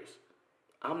cares.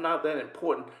 I'm not that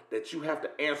important that you have to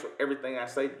answer everything I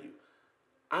say to you.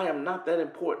 I am not that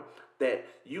important that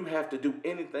you have to do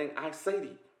anything I say to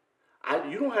you.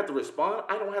 You don't have to respond.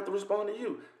 I don't have to respond to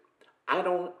you. I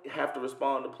don't have to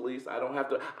respond to police. I don't have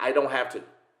to. There's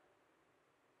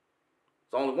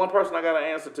only one person I got to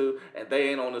answer to, and they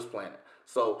ain't on this planet.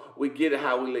 So we get it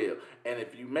how we live. And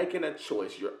if you're making a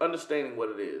choice, you're understanding what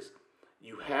it is,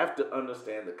 you have to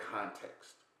understand the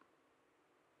context.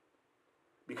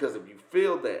 Because if you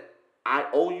feel that I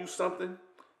owe you something,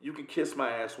 you can kiss my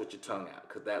ass with your tongue out,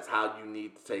 because that's how you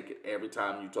need to take it every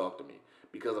time you talk to me.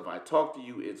 Because if I talk to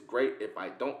you, it's great. If I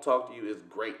don't talk to you, it's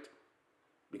great.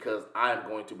 Because I'm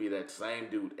going to be that same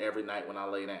dude every night when I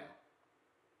lay down.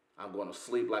 I'm going to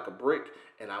sleep like a brick,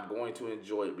 and I'm going to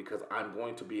enjoy it because I'm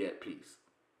going to be at peace.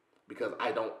 Because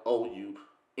I don't owe you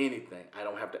anything. I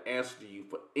don't have to answer to you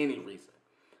for any reason.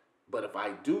 But if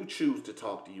I do choose to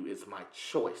talk to you, it's my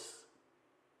choice.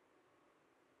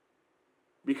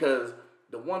 Because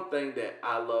the one thing that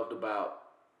I loved about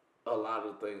a lot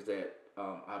of the things that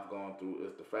I've gone through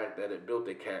is the fact that it built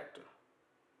a character.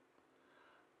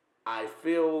 I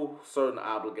feel certain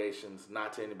obligations,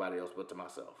 not to anybody else, but to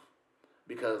myself.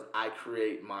 Because I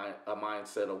create a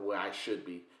mindset of where I should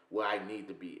be, where I need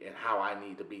to be, and how I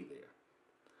need to be there.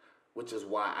 Which is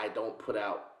why I don't put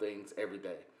out things every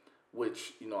day.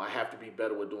 Which, I have to be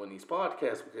better with doing these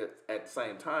podcasts, because at the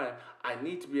same time, I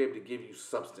need to be able to give you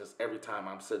substance every time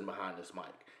I'm sitting behind this mic.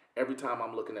 Every time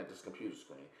I'm looking at this computer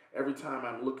screen. Every time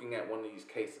I'm looking at one of these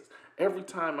cases. Every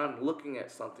time I'm looking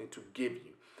at something to give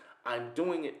you. I'm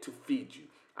doing it to feed you.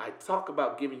 I talk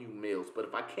about giving you meals, but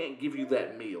if I can't give you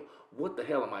that meal, what the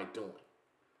hell am I doing?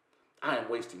 I am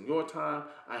wasting your time.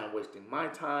 I am wasting my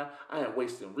time. I am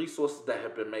wasting resources that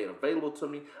have been made available to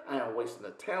me. I am wasting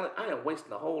the talent. I am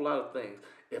wasting a whole lot of things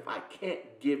if I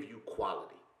can't give you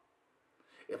quality.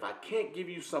 If I can't give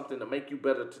you something to make you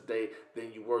better today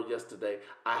than you were yesterday,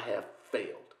 I have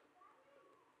failed.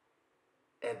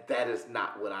 And that is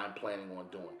not what I'm planning on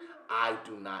doing. I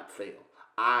do not fail.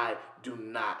 I do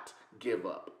not give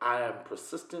up. I am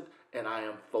persistent and I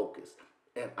am focused.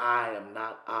 And I am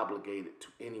not obligated to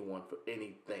anyone for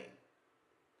anything.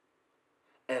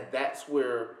 And that's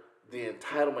where the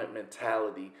entitlement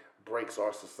mentality breaks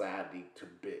our society to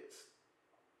bits.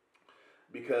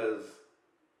 Because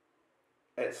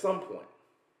at some point,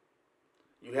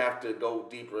 you have to go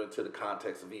deeper into the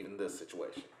context of even this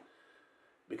situation.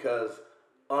 Because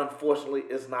unfortunately,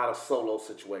 it's not a solo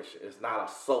situation. It's not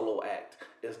a solo act.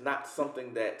 It's not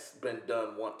something that's been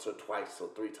done once or twice or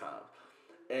 3 times.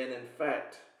 And in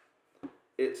fact,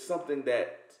 it's something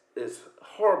that is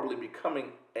horribly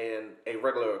becoming a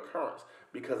regular occurrence.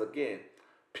 Because again,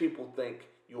 people think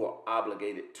you are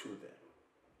obligated to them.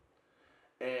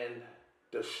 And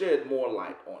to shed more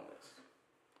light on this,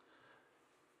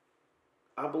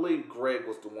 I believe Greg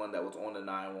was the one that was on the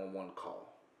 911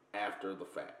 call after the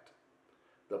fact.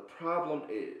 The problem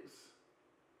is,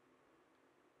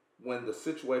 when the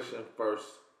situation first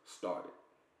started,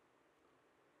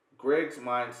 Greg's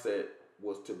mindset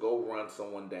was to go run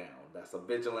someone down. That's a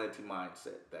vigilante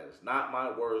mindset. That is not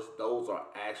my words. Those are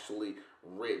actually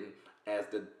written as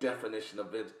the definition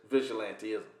of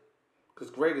vigilanteism.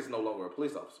 Because Greg is no longer a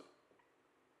police officer.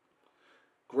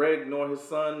 Greg nor his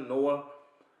son nor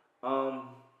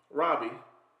Robbie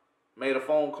made a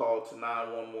phone call to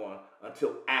 911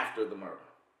 until after the murder.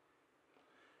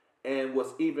 And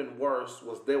what's even worse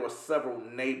was there were several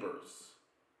neighbors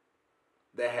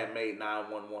that had made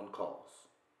 911 calls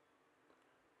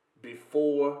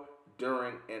before,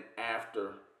 during, and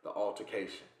after the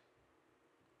altercation.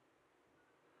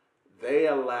 They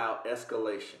allow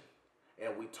escalation.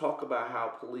 And we talk about how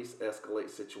police escalate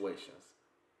situations.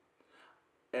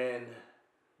 And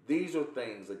These are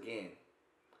things, again,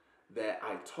 that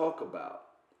I talk about,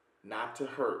 not to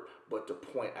hurt, but to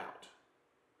point out.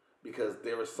 Because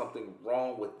there is something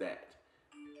wrong with that.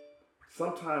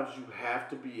 Sometimes you have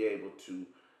to be able to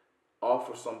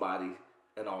offer somebody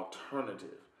an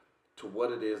alternative to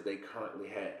what it is they currently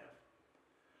have.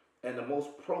 And the most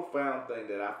profound thing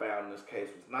that I found in this case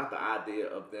was not the idea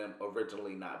of them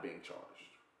originally not being charged.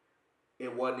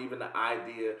 It wasn't even the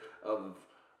idea of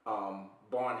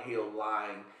Barnhill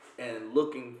lying and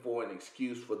looking for an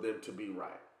excuse for them to be right.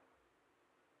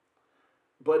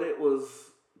 But it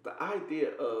was the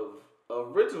idea of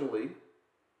originally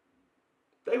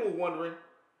they were wondering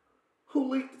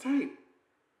who leaked the tape.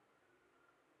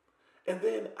 And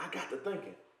then I got to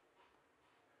thinking,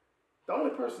 the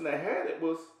only person that had it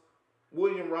was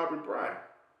William Robert Bryan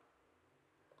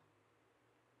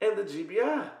and the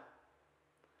GBI.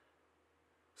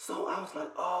 So I was like,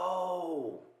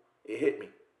 oh, it hit me.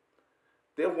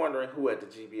 They're wondering who at the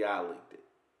GBI leaked it.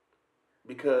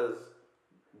 Because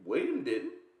William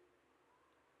didn't.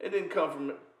 It didn't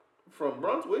come from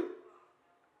Brunswick.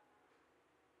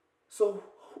 So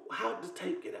how did the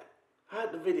tape get out? How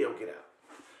did the video get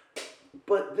out?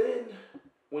 But then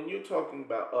when you're talking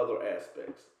about other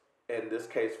aspects, and this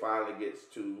case finally gets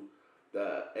to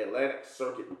the Atlantic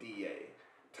Circuit DA,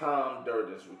 Tom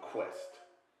Durden's request,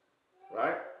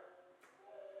 right?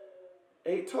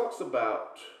 And he talks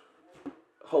about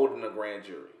holding a grand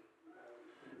jury.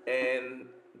 And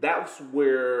that's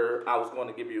where I was going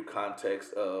to give you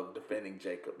context of defending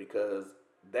Jacob, because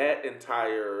that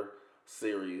entire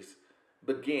series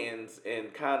begins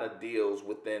and kind of deals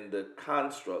within the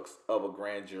constructs of a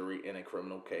grand jury in a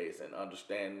criminal case and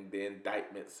understanding the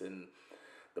indictments and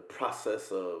the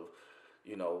process of,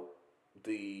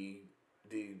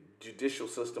 the judicial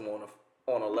system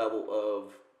on a level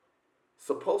of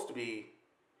supposed to be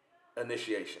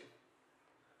initiation,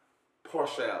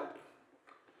 partiality.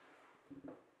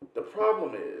 The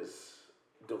problem is,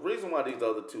 the reason why these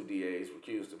other two DAs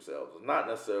recused themselves was not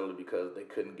necessarily because they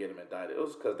couldn't get him indicted. It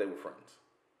was because they were friends.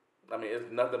 I mean,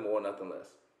 it's nothing more, nothing less.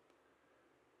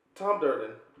 Tom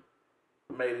Durden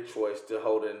made a choice to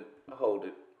hold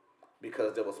it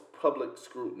because there was public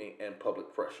scrutiny and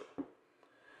public pressure.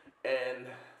 And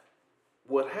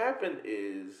what happened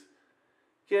is,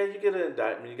 yeah, you get an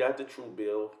indictment, you got the true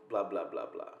bill, blah, blah, blah,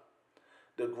 blah.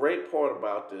 The great part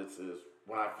about this is,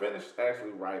 when I finished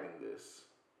actually writing this,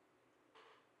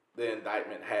 the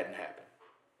indictment hadn't happened.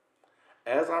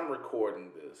 As I'm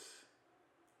recording this,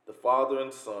 the father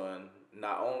and son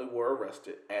not only were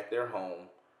arrested at their home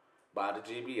by the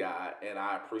GBI, and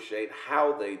I appreciate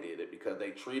how they did it because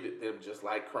they treated them just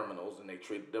like criminals and they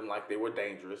treated them like they were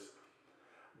dangerous,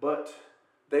 but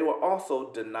they were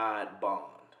also denied bond.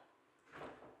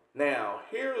 Now,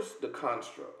 here's the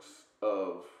constructs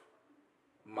of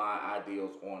my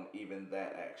ideals on even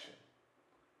that action.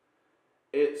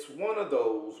 It's one of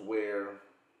those where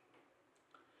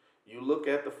you look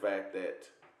at the fact that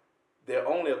there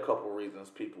are only a couple reasons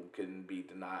people can be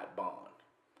denied bond.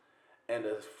 And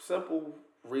the simple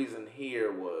reason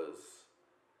here was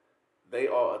they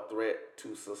are a threat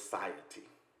to society.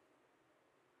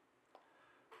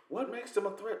 What makes them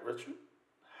a threat, Richard?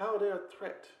 How are they a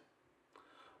threat?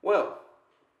 Well,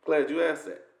 glad you asked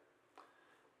that.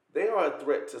 They are a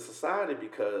threat to society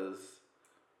because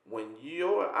when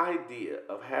your idea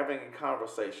of having a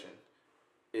conversation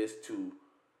is to,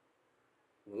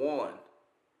 one,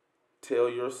 tell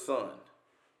your son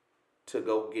to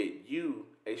go get you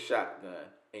a shotgun,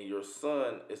 and your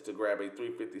son is to grab a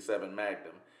 .357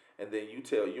 Magnum, and then you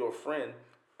tell your friend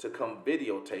to come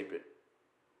videotape it,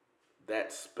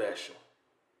 that's special.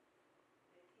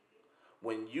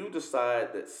 When you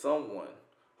decide that someone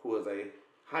who is a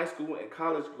high school and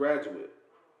college graduate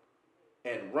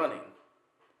and running,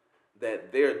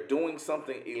 that they're doing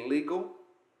something illegal,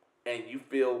 and you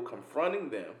feel confronting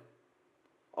them,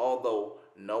 although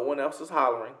no one else is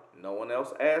hollering, no one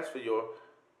else asked for your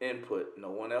input,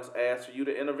 no one else asked for you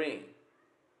to intervene.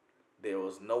 There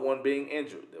was no one being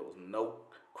injured. There was no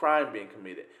crime being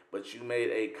committed. But you made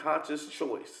a conscious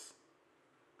choice.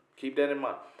 Keep that in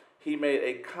mind. He made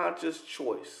a conscious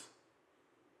choice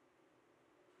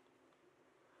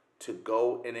to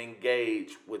go and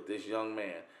engage with this young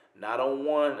man. Not on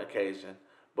one occasion,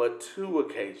 but two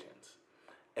occasions.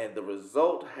 And the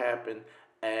result happened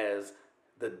as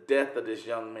the death of this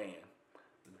young man.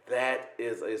 That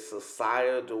is a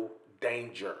societal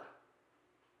danger.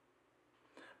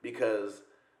 Because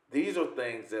these are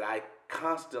things that I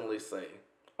constantly say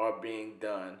are being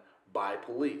done by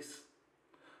police.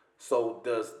 So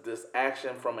does this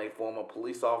action from a former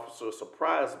police officer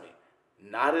surprise me?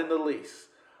 Not in the least.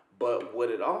 But what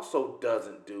it also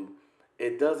doesn't do,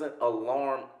 it doesn't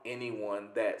alarm anyone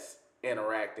that's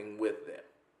interacting with them.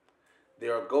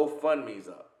 There are GoFundMe's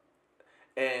up.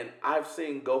 And I've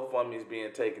seen GoFundMe's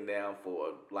being taken down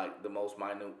for like the most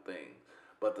minute things.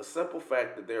 But the simple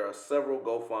fact that there are several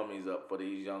GoFundMe's up for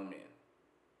these young men,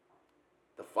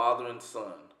 the father and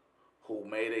son, who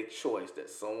made a choice that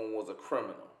someone was a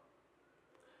criminal,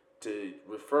 to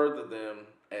refer to them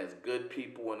as good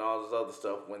people and all this other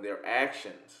stuff when their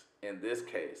actions, in this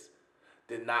case,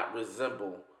 did not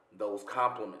resemble those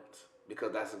compliments.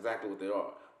 Because that's exactly what they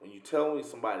are. When you tell me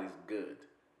somebody's good,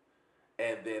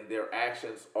 and then their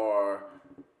actions are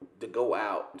to go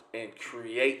out and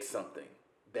create something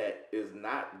that is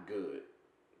not good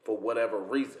for whatever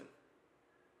reason.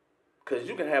 Because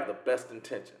you can have the best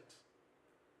intentions.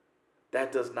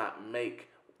 That does not make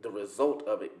the result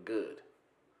of it good.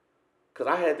 Because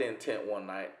I had the intent one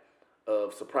night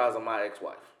of surprising my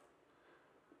ex-wife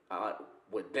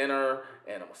with dinner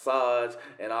and a massage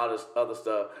and all this other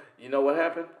stuff. You know what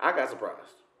happened? I got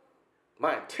surprised.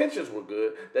 My intentions were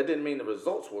good. That didn't mean the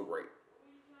results were great.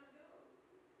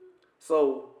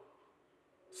 So,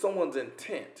 someone's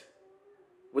intent,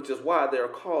 which is why they're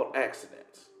called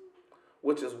accidents,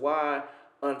 which is why,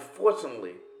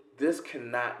 unfortunately, this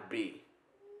cannot be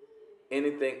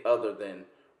anything other than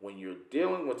when you're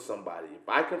dealing with somebody. If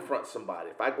I confront somebody,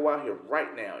 if I go out here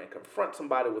right now and confront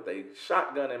somebody with a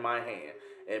shotgun in my hand,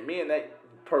 and me and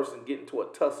that person get into a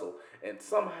tussle, and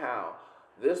somehow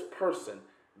this person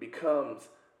becomes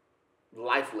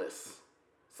lifeless,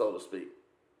 so to speak,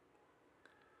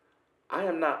 I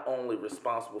am not only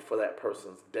responsible for that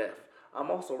person's death,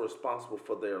 I'm also responsible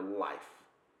for their life.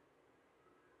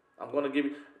 I'm going to give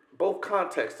you both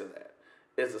context to that.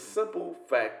 It's a simple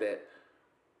fact that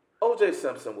O.J.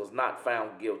 Simpson was not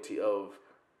found guilty of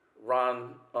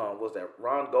Ron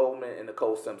Goldman and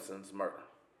Nicole Simpson's murder,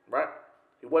 right?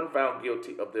 He wasn't found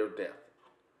guilty of their death.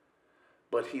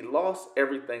 But he lost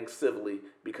everything civilly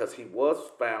because he was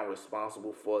found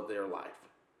responsible for their life.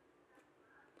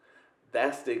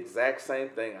 That's the exact same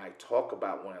thing I talk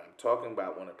about when I'm talking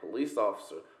about when a police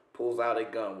officer pulls out a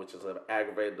gun, which is an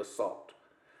aggravated assault.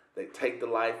 They take the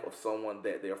life of someone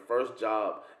that their first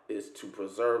job is to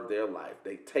preserve their life.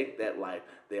 They take that life.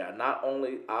 They are not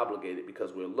only obligated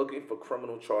because we're looking for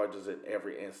criminal charges in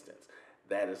every instance.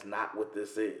 That is not what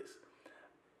this is.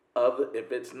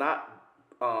 If it's not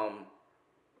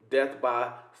death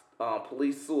by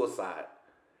police suicide,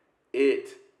 it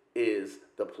is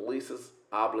the police's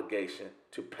obligation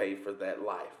to pay for that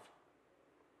life.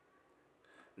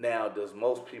 Now, does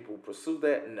most people pursue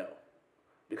that? No,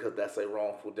 because that's a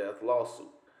wrongful death lawsuit.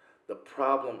 The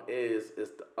problem is the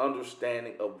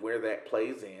understanding of where that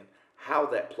plays in, how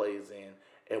that plays in,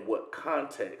 and what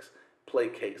context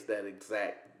placates that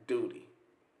exact duty.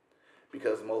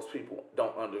 Because most people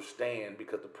don't understand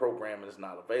because the program is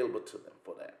not available to them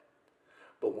for that.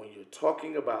 But when you're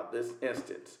talking about this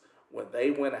instance, when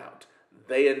they went out,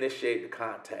 they initiated the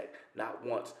contact not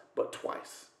once but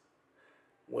twice.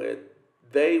 Where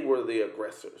they were the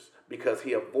aggressors because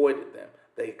he avoided them.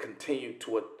 They continued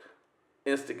to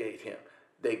instigate him.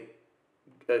 They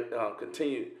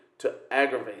continued to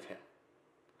aggravate him.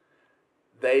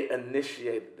 They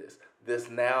initiated this. This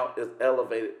now is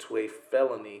elevated to a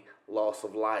felony loss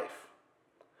of life,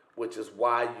 which is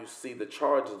why you see the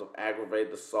charges of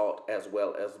aggravated assault as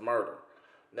well as murder.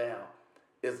 Now,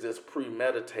 is this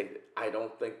premeditated? I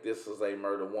don't think this is a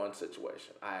murder one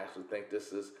situation. I actually think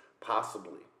this is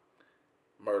possibly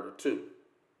murder two.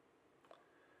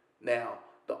 Now,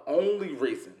 the only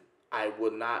reason I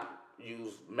would not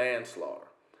use manslaughter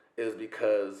is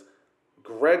because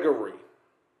Gregory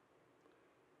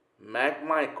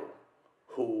McMichael,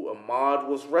 who Ahmaud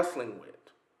was wrestling with,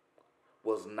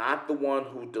 was not the one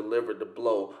who delivered the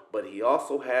blow, but he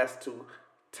also has to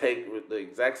take the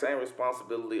exact same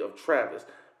responsibility of Travis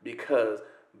because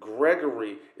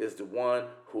Gregory is the one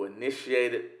who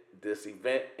initiated this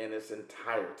event in its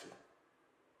entirety.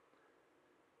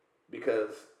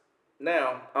 Because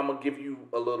now I'm going to give you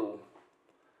a little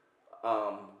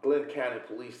Glenn County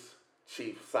Police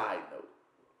Chief side note.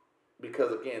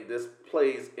 Because again, this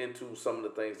plays into some of the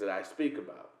things that I speak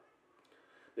about.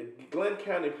 The Glenn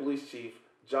County Police Chief,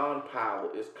 John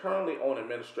Powell, is currently on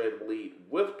administrative leave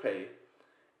with pay,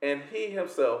 and he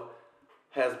himself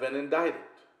has been indicted.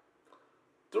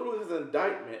 Through his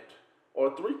indictment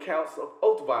are 3 counts of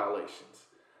oath violations.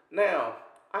 Now,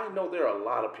 I know there are a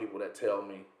lot of people that tell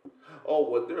me, oh,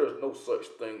 well, there is no such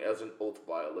thing as an oath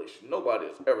violation. Nobody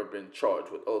has ever been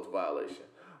charged with oath violation.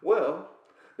 Well,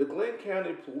 the Glenn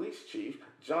County Police Chief,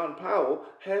 John Powell,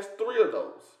 has 3 of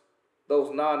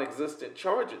those non-existent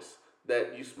charges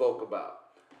that you spoke about.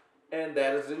 And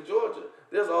that is in Georgia.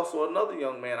 There's also another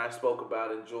young man I spoke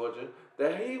about in Georgia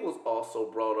that he was also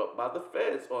brought up by the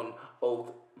feds on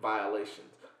oath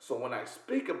violations. So when I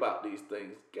speak about these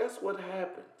things, guess what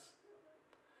happens?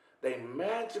 They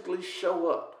magically show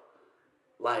up,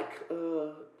 like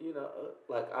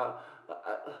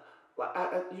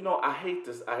I hate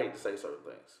this. I hate to say certain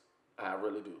things. I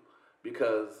really do,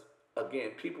 because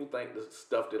again, people think the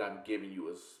stuff that I'm giving you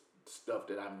is stuff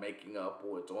that I'm making up,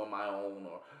 or it's on my own,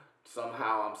 or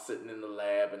somehow I'm sitting in the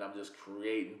lab and I'm just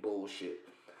creating bullshit.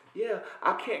 Yeah,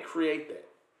 I can't create that,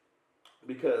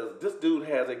 because this dude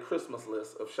has a Christmas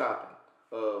list of shopping,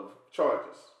 of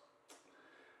charges.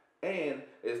 And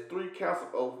it's 3 counts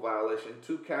of oath violation,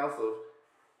 2 counts of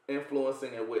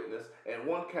influencing a witness, and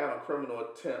 1 count of criminal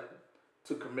attempt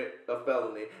to commit a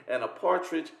felony, and a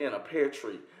partridge in a pear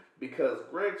tree, because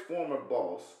Greg's former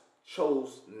boss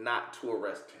chose not to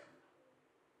arrest him.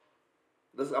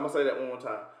 I'm going to say that one more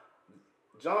time.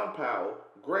 John Powell,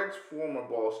 Greg's former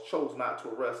boss, chose not to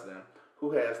arrest them,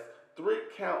 who has 3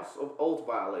 counts of oath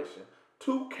violation,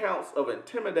 2 counts of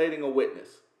intimidating a witness.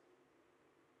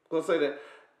 I'm going to say that.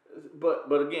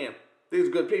 But again, these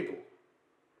are good people.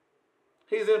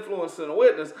 He's influencing a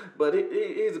witness, but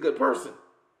he's a good person.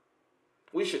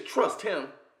 We should trust him.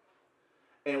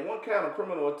 And 1 count of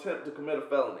criminal attempt to commit a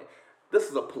felony. This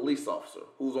is a police officer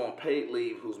who's on paid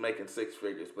leave, who's making 6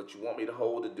 figures, but you want me to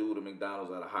hold the dude at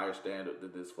McDonald's at a higher standard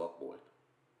than this fuckboy.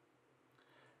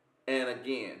 And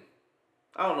again,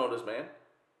 I don't know this man,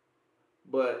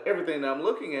 but everything that I'm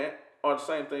looking at are the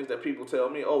same things that people tell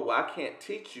me. Oh, well, I can't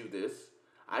teach you this.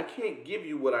 I can't give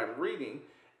you what I'm reading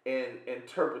and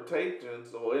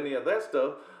interpretations or any of that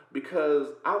stuff, because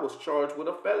I was charged with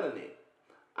a felony.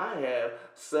 I have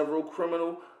several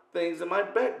criminal things in my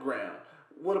background.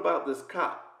 What about this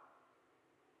cop?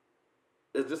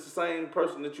 Is this the same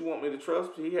person that you want me to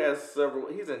trust? He has several.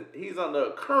 He's under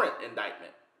a current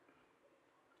indictment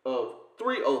of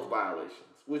 3 oath violations,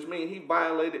 which means he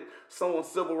violated someone's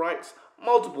civil rights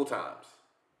multiple times.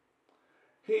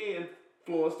 He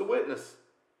influenced a witness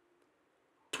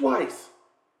twice,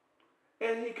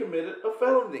 and he committed a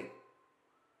felony.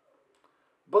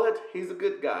 But he's a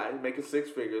good guy, making 6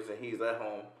 figures, and he's at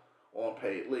home on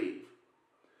paid leave.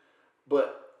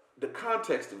 But the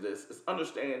context of this is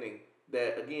understanding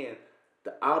that, again,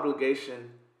 the obligation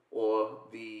or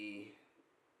the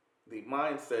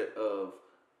mindset of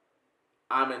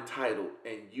I'm entitled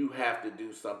and you have to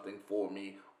do something for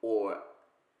me, or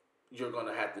you're going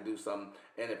to have to do something.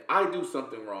 And if I do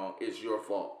something wrong, it's your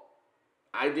fault.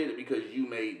 I did it because you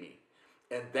made me.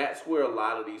 And that's where a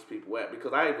lot of these people at.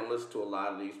 Because I even listen to a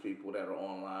lot of these people that are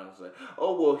online and say,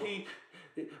 oh, well,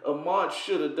 Ahmaud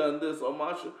should have done this.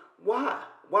 Ahmaud should. Why?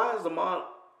 Why is Ahmaud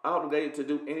obligated to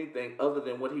do anything other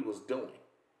than what he was doing?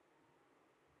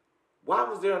 Why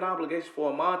was there an obligation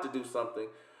for Ahmaud to do something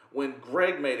when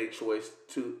Greg made a choice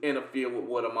to interfere with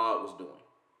what Ahmaud was doing?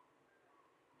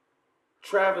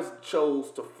 Travis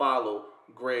chose to follow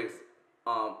Greg's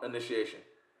initiation.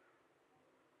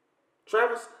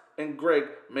 Travis and Greg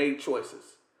made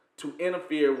choices to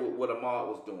interfere with what Ahmaud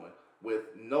was doing with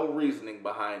no reasoning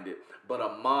behind it, but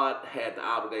Ahmaud had the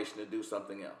obligation to do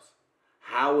something else.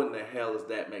 How in the hell does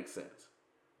that make sense?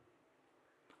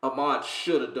 Ahmaud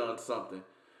should have done something.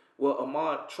 Well,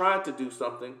 Ahmaud tried to do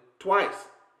something twice.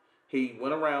 He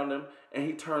went around them and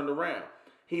he turned around.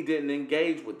 He didn't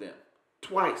engage with them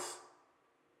twice.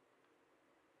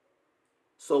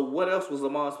 So what else was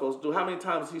Ahmaud supposed to do? How many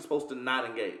times is he supposed to not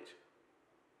engage?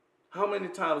 How many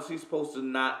times is he supposed to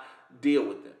not deal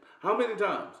with them? How many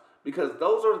times? Because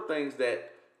those are the things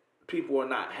that people are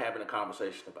not having a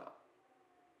conversation about.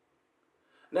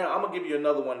 Now, I'm going to give you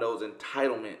another one of those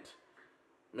entitlement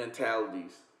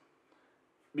mentalities.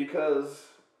 Because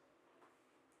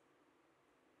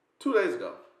 2 days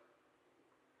ago,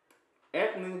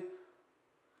 Anthony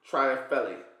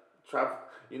Trifletti,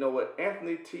 you know what?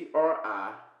 Anthony Trifletti,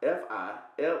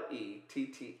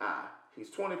 he's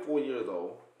 24 years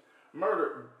old,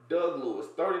 murdered Doug Lewis,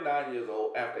 39 years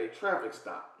old, after a traffic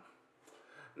stop.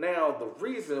 Now, the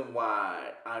reason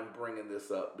why I'm bringing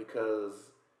this up, because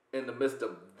in the midst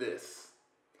of this,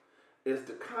 is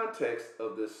the context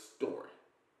of this story.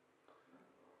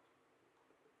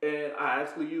 And I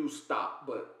actually used stop,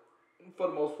 but for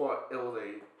the most part, it was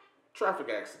a traffic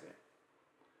accident.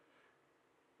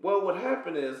 Well, what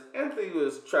happened is Anthony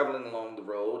was traveling along the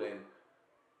road and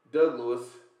Doug Lewis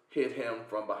hit him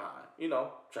from behind. You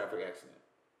know, traffic accident.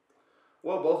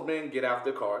 Well, both men get out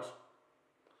their cars.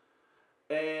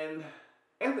 And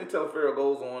Anthony Teleferro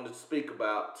goes on to speak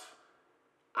about,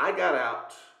 I got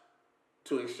out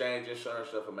to exchange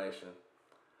insurance information.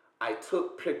 I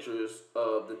took pictures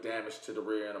of the damage to the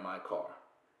rear end of my car.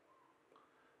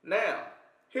 Now,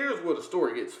 here's where the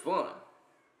story gets fun.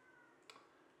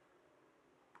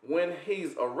 When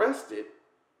he's arrested,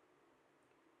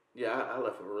 I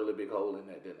left a really big hole in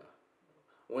that, didn't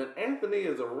I? When Anthony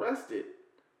is arrested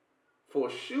for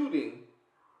shooting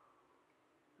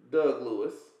Doug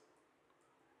Lewis,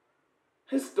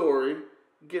 his story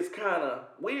gets kind of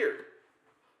weird.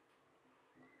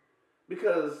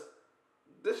 Because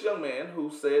this young man who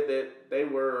said that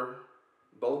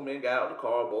both men got out of the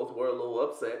car, both were a little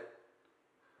upset,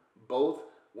 both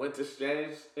went to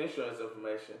exchange insurance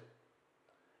information,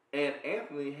 and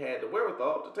Anthony had the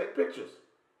wherewithal to take pictures.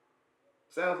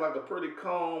 Sounds like a pretty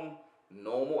calm,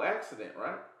 normal accident,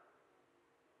 right?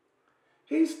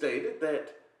 He stated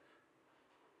that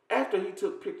after he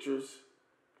took pictures,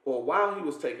 or while he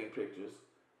was taking pictures,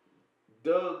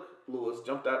 Doug Lewis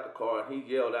jumped out the car and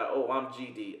he yelled out, "Oh, I'm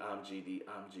GD, I'm GD,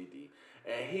 I'm GD."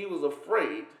 And he was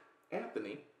afraid,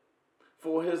 Anthony,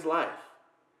 for his life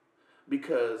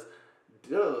because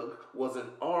Doug was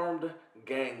an armed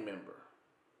gang member.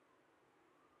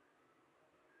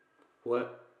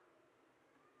 What?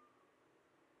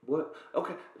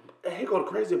 Okay, here go the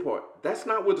crazy part. That's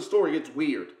not where the story gets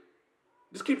weird.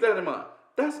 Just keep that in mind.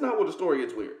 That's not where the story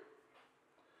gets weird.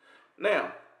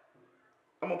 Now,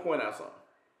 I'm going to point out something.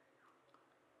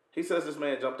 He says this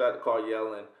man jumped out the car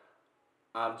yelling,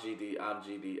 "I'm GD, I'm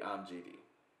GD, I'm GD."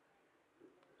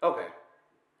 Okay.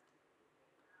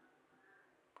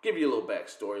 Give you a little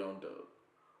backstory on Doug.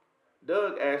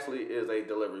 Doug actually is a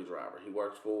delivery driver. He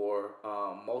works for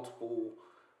multiple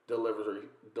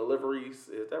deliveries.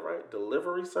 Is that right?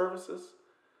 Delivery services.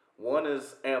 One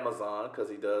is Amazon because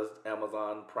he does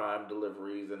Amazon Prime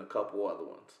deliveries and a couple other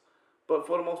ones. But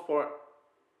for the most part,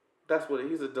 that's what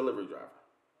he's a delivery driver.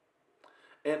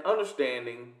 And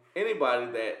understanding anybody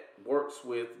that works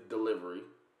with delivery,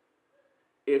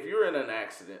 if you're in an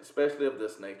accident, especially of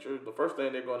this nature, the first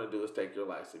thing they're going to do is take your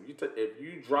license. If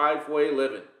you drive for a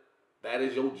living, that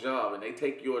is your job, and they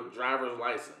take your driver's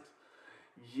license,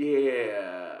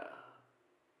 yeah,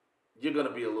 you're going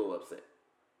to be a little upset.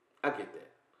 I get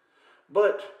that.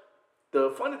 But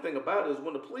the funny thing about it is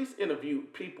when the police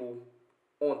interviewed people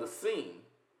on the scene,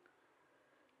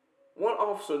 one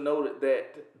officer noted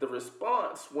that the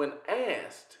response when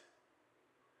asked,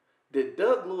 did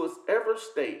Doug Lewis ever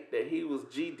state that he was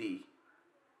GD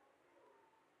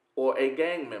or a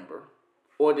gang member,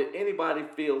 or did anybody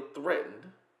feel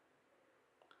threatened,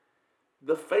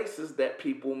 the faces that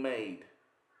people made.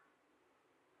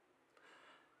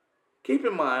 Keep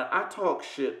in mind, I talk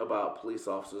shit about police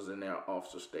officers and their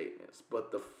officer statements,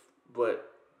 but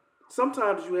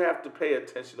sometimes you have to pay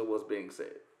attention to what's being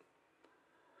said.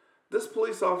 This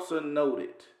police officer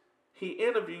noted he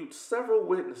interviewed several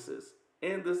witnesses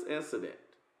in this incident.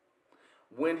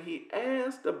 When he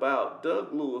asked about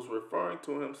Doug Lewis referring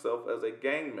to himself as a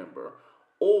gang member,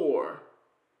 or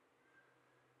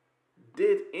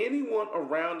did anyone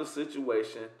around the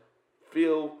situation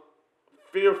feel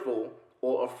fearful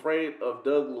or afraid of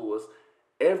Doug Lewis,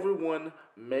 everyone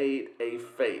made a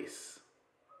face.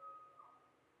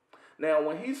 Now,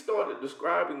 when he started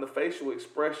describing the facial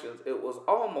expressions, it was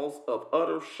almost of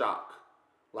utter shock.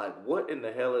 Like, what in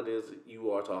the hell it is you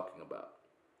are talking about?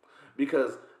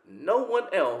 Because no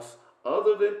one else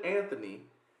other than Anthony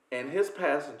and his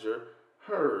passenger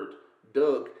heard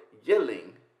Doug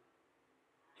yelling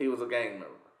he was a gang member.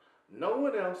 No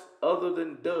one else other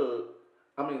than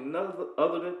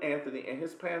other than Anthony and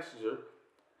his passenger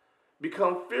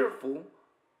become fearful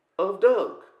of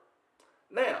Doug.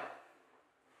 Now,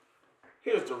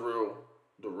 here's the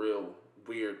real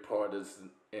weird part of this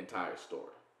entire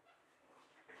story.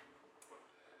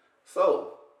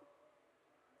 So,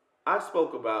 I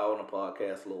spoke about on a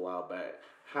podcast a little while back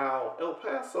how El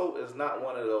Paso is not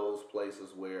one of those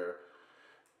places where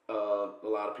a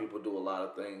lot of people do a lot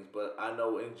of things, but I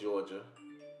know in Georgia,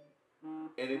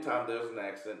 anytime there's an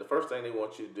accident, the first thing they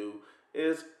want you to do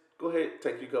is go ahead,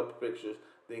 take you a couple pictures,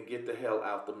 then get the hell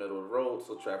out the middle of the road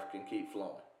so traffic can keep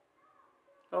flowing.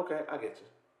 Okay, I get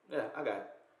you. Yeah, I got it.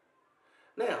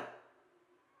 Now,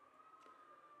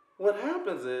 what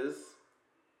happens is,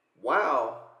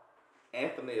 while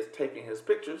Anthony is taking his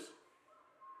pictures,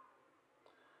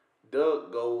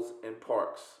 Doug goes and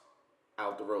parks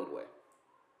out the roadway.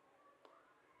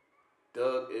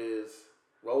 Doug is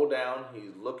rolled down.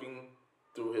 He's looking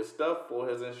through his stuff for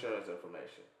his insurance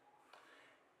information.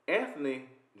 Anthony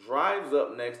drives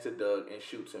up next to Doug and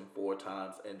shoots him 4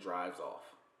 times and drives off.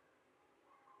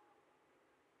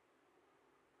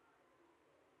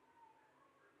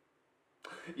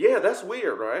 Yeah, that's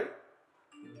weird, right?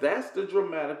 That's the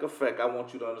dramatic effect I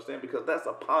want you to understand, because that's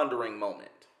a pondering moment.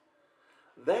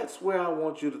 That's where I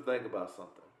want you to think about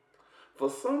something. For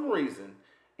some reason,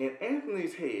 in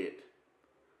Anthony's head,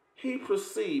 he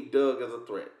perceived Doug as a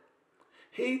threat.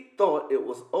 He thought it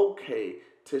was okay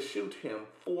to shoot him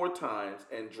 4 times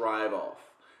and drive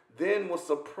off. Then was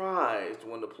surprised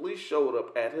when the police showed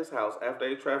up at his house after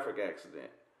a traffic accident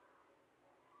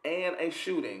and a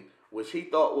shooting, which he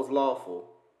thought was lawful,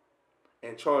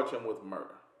 and charged him with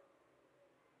murder.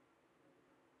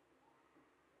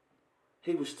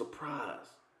 He was surprised.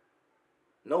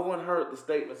 No one heard the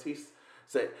statements he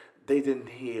said. They didn't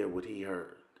hear what he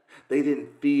heard. They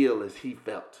didn't feel as he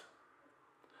felt.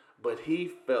 But he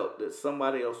felt that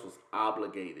somebody else was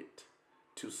obligated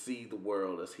to see the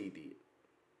world as he did.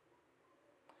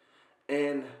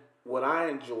 And what I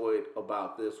enjoyed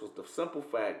about this was the simple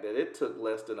fact that it took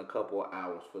less than a couple of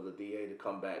hours for the DA to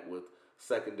come back with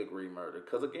second-degree murder.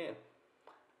 Because again,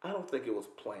 I don't think it was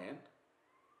planned.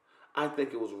 I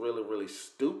think it was really, really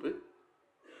stupid.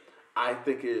 I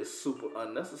think it is super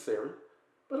unnecessary.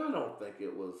 But I don't think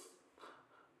it was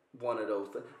one of those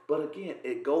things. But again,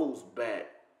 it goes back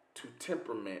to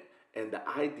temperament and the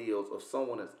ideals of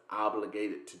someone that's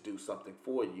obligated to do something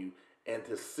for you and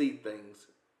to see things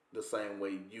the same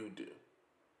way you do.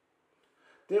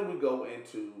 Then we go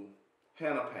into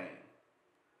Hannah Payne.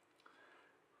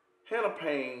 Hannah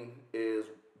Payne is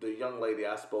the young lady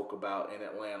I spoke about in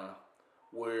Atlanta,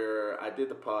 where I did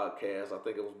the podcast. I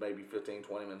think it was maybe 15,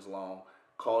 20 minutes long,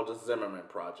 called The Zimmerman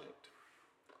Project.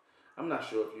 I'm not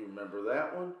sure if you remember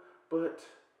that one, but,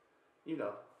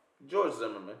 George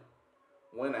Zimmerman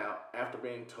went out after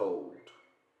being told,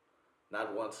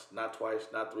 not once, not twice,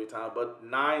 not 3 times, but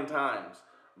 9 times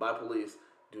by police,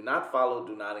 do not follow,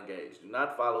 do not engage. Do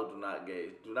not follow, do not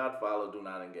engage. Do not follow, do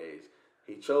not engage.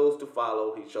 He chose to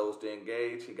follow. He chose to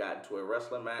engage. He got into a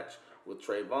wrestling match with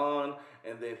Trayvon,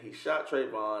 and then he shot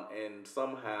Trayvon and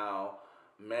somehow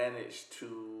managed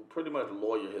to pretty much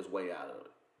lawyer his way out of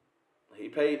it. He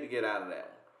paid to get out of that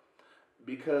one.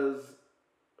 Because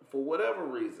for whatever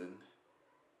reason,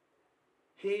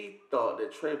 he thought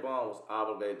that Trayvon was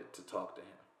obligated to talk to him.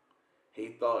 He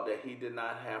thought that he did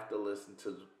not have to listen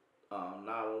to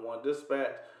 911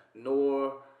 dispatch,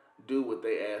 nor do what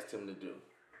they asked him to do.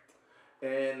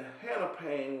 And Hannah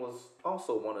Payne was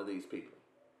also one of these people.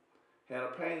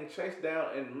 Hannah Payne chased down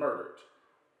and murdered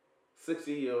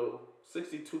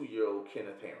 62-year-old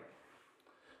Kenneth Herring.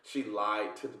 She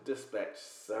lied to the dispatch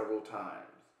several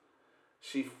times.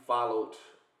 She followed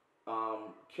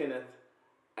Kenneth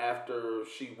after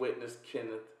she witnessed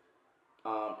Kenneth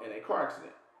in a car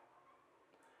accident.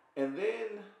 And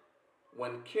then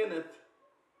when Kenneth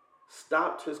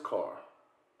stopped his car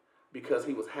because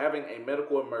he was having a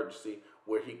medical emergency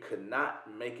where he could not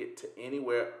make it to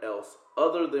anywhere else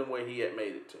other than where he had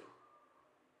made it to,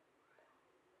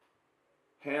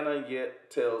 Hannah yet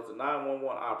tells the 911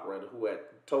 operator, who had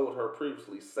told her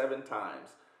previously 7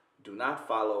 times, do not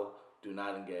follow, do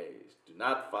not engage. Do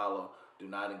not follow, do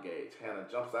not engage. Hannah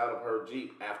jumps out of her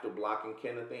Jeep after blocking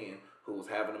Kenneth in, who was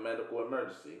having a medical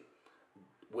emergency,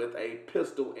 with a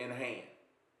pistol in hand.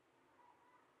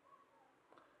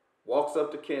 Walks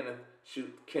up to Kenneth,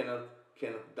 shoots Kenneth.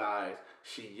 Kenneth dies.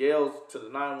 She yells to the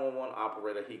 911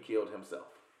 operator he killed himself.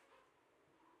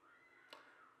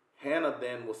 Hannah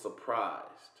then was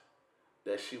surprised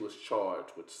that she was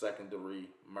charged with second-degree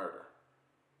murder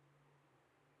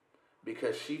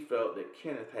because she felt that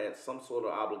Kenneth had some sort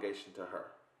of obligation to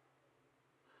her.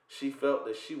 She felt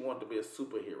that she wanted to be a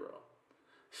superhero.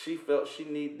 She felt she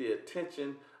needed the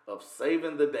attention of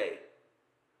saving the day.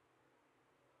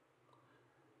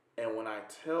 And when I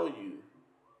tell you,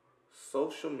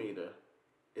 social media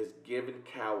is giving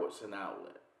cowards an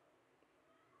outlet.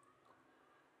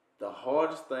 The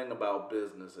hardest thing about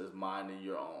business is minding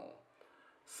your own.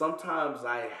 Sometimes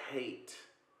I hate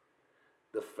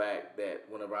the fact that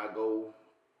whenever I go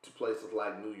to places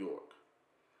like New York,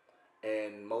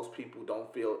 and most people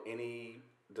don't feel any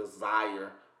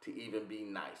desire to even be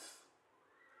nice.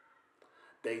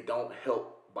 They don't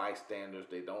help bystanders.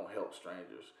 They don't help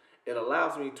strangers. It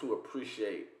allows me to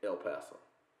appreciate El Paso.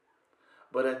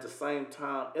 But at the same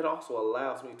time, it also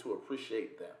allows me to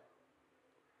appreciate them.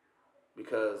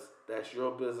 Because that's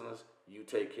your business. You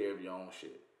take care of your own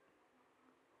shit.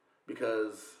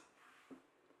 Because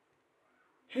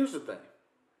here's the thing.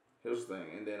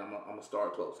 And then I'm going to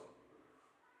start closing.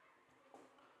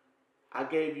 I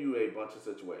gave you a bunch of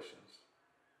situations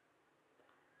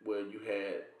where you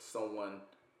had someone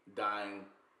dying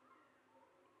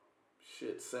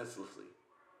senselessly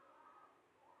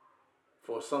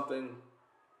for something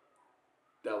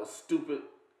that was stupid,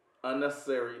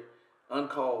 unnecessary,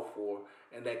 uncalled for,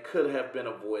 and that could have been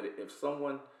avoided if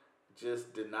someone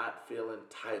just did not feel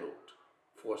entitled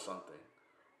for something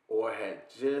or had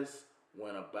just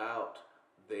went about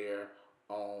their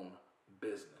own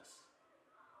business.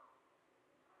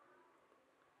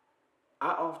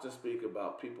 I often speak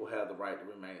about people have the right to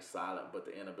remain silent, but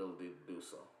the inability to do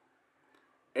so.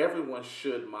 Everyone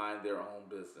should mind their own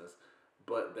business,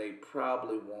 but they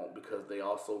probably won't because they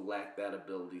also lack that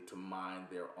ability to mind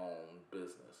their own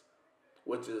business,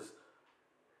 which is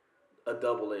a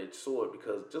double-edged sword,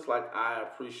 because just like I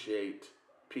appreciate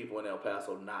people in El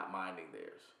Paso not minding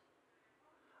theirs,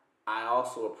 I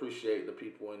also appreciate the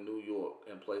people in New York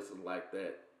and places like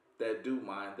that do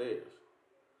mind theirs,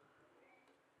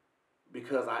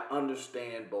 because I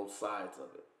understand both sides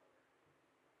of it.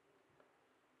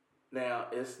 Now,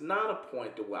 it's not a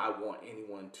point to where I want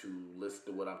anyone to listen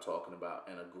to what I'm talking about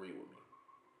and agree with me.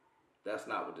 That's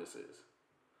not what this is.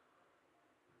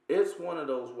 It's one of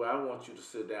those where I want you to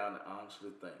sit down and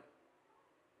honestly think.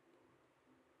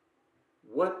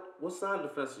 What side of the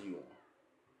fence are you on?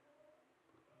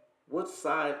 What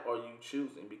side are you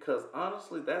choosing? Because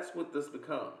honestly, that's what this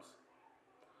becomes.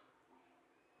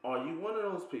 Are you one of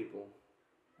those people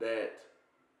that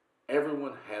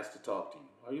everyone has to talk to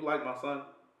you? Are you like my son?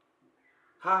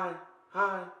 Hi,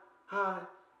 hi, hi,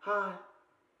 hi.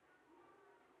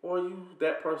 Or are you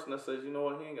that person that says, you know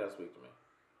what, he ain't got to speak to me.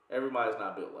 Everybody's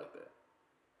not built like that.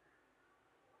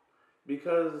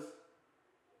 Because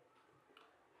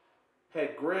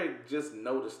had Greg just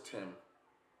noticed him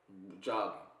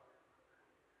jogging,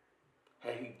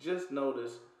 had he just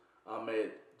noticed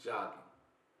Ahmed jogging,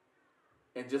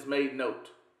 and just made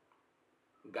note,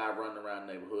 guy running around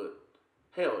the neighborhood,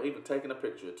 hell, even taking a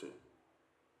picture or two,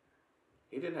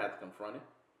 he didn't have to confront him.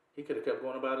 He could have kept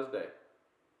going about his day.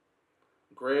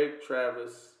 Greg,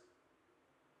 Travis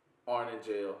aren't in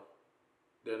jail.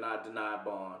 They're not denied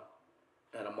bond.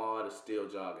 And Ahmad is still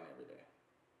jogging every day.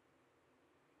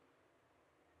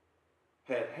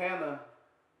 Had Hannah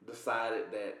decided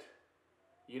that,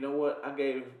 you know what, I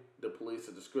gave the police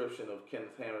a description of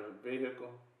Kenneth Hammer's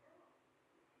vehicle,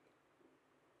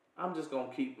 I'm just going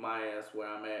to keep my ass where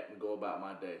I'm at and go about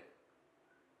my day.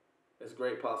 It's a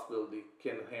great possibility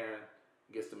Kenneth Herron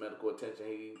gets the medical attention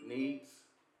he needs.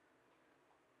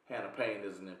 Hannah Payne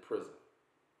isn't in prison.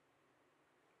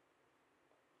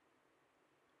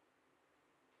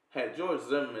 Had George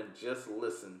Zimmerman just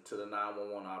listened to the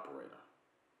 911 operator,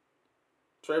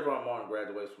 Trayvon Martin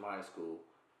graduates from high school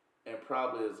and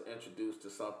probably is introduced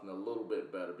to something a little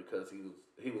bit better because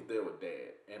he was there with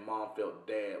Dad, and Mom felt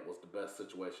Dad was the best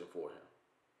situation for him.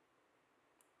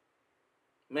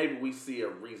 Maybe we see a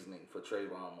reasoning for Trayvon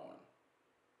Martin.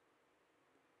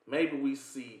 Maybe we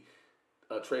see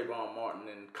Trayvon Martin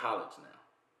in college now.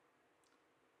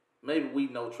 Maybe we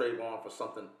know Trayvon for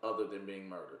something other than being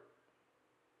murdered.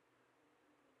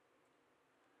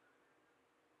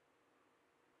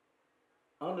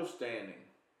 Understanding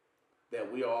that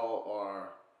we all are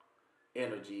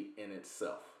energy in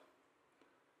itself.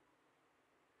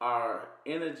 Our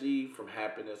energy from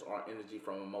happiness, our energy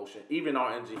from emotion, even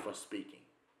our energy from speaking,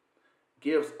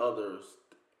 gives others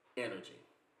energy,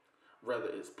 whether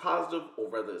it's positive or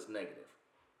whether it's negative.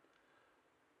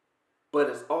 But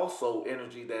it's also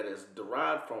energy that is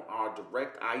derived from our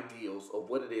direct ideals of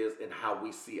what it is and how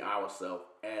we see ourselves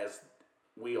as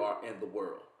we are in the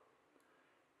world.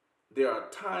 There are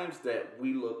times that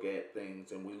we look at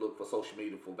things and we look for social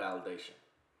media for validation.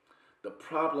 The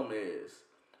problem is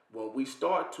when we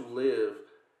start to live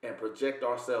and project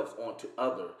ourselves onto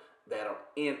others that are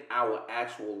in our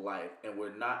actual life, and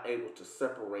we're not able to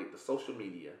separate the social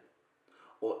media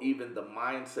or even the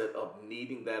mindset of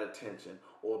needing that attention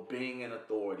or being in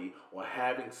authority or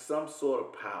having some sort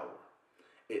of power.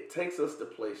 It takes us to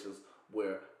places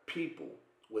where people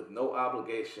with no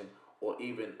obligation or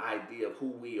even idea of who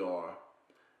we are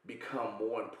become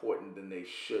more important than they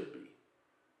should be.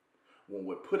 When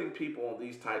we're putting people on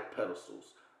these type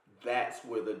pedestals, that's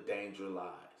where the danger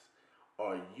lies.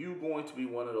 Are you going to be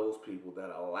one of those people that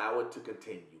allow it to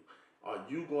continue? Are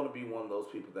you going to be one of those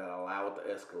people that allow it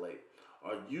to escalate?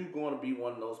 Are you going to be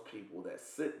one of those people that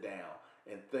sit down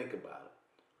and think about it?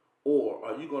 Or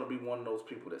are you going to be one of those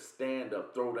people that stand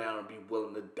up, throw down, and be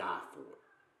willing to die for it?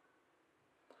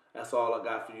 That's all I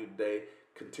got for you today.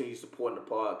 Continue supporting the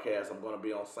podcast. I'm going to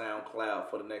be on SoundCloud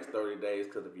for the next 30 days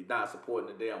because if you're not supporting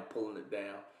it there, I'm pulling it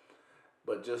down.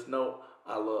 But just know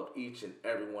I love each and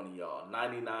every one of y'all.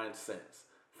 99 cents,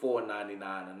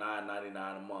 $4.99, and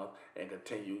 $9.99 a month. And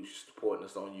continue supporting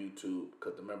us on YouTube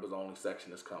because the members only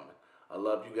section is coming. I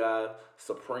love you guys.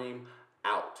 Supreme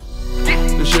out.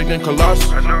 The shaking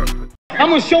colossus. I'm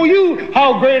going to show you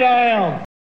how great I am.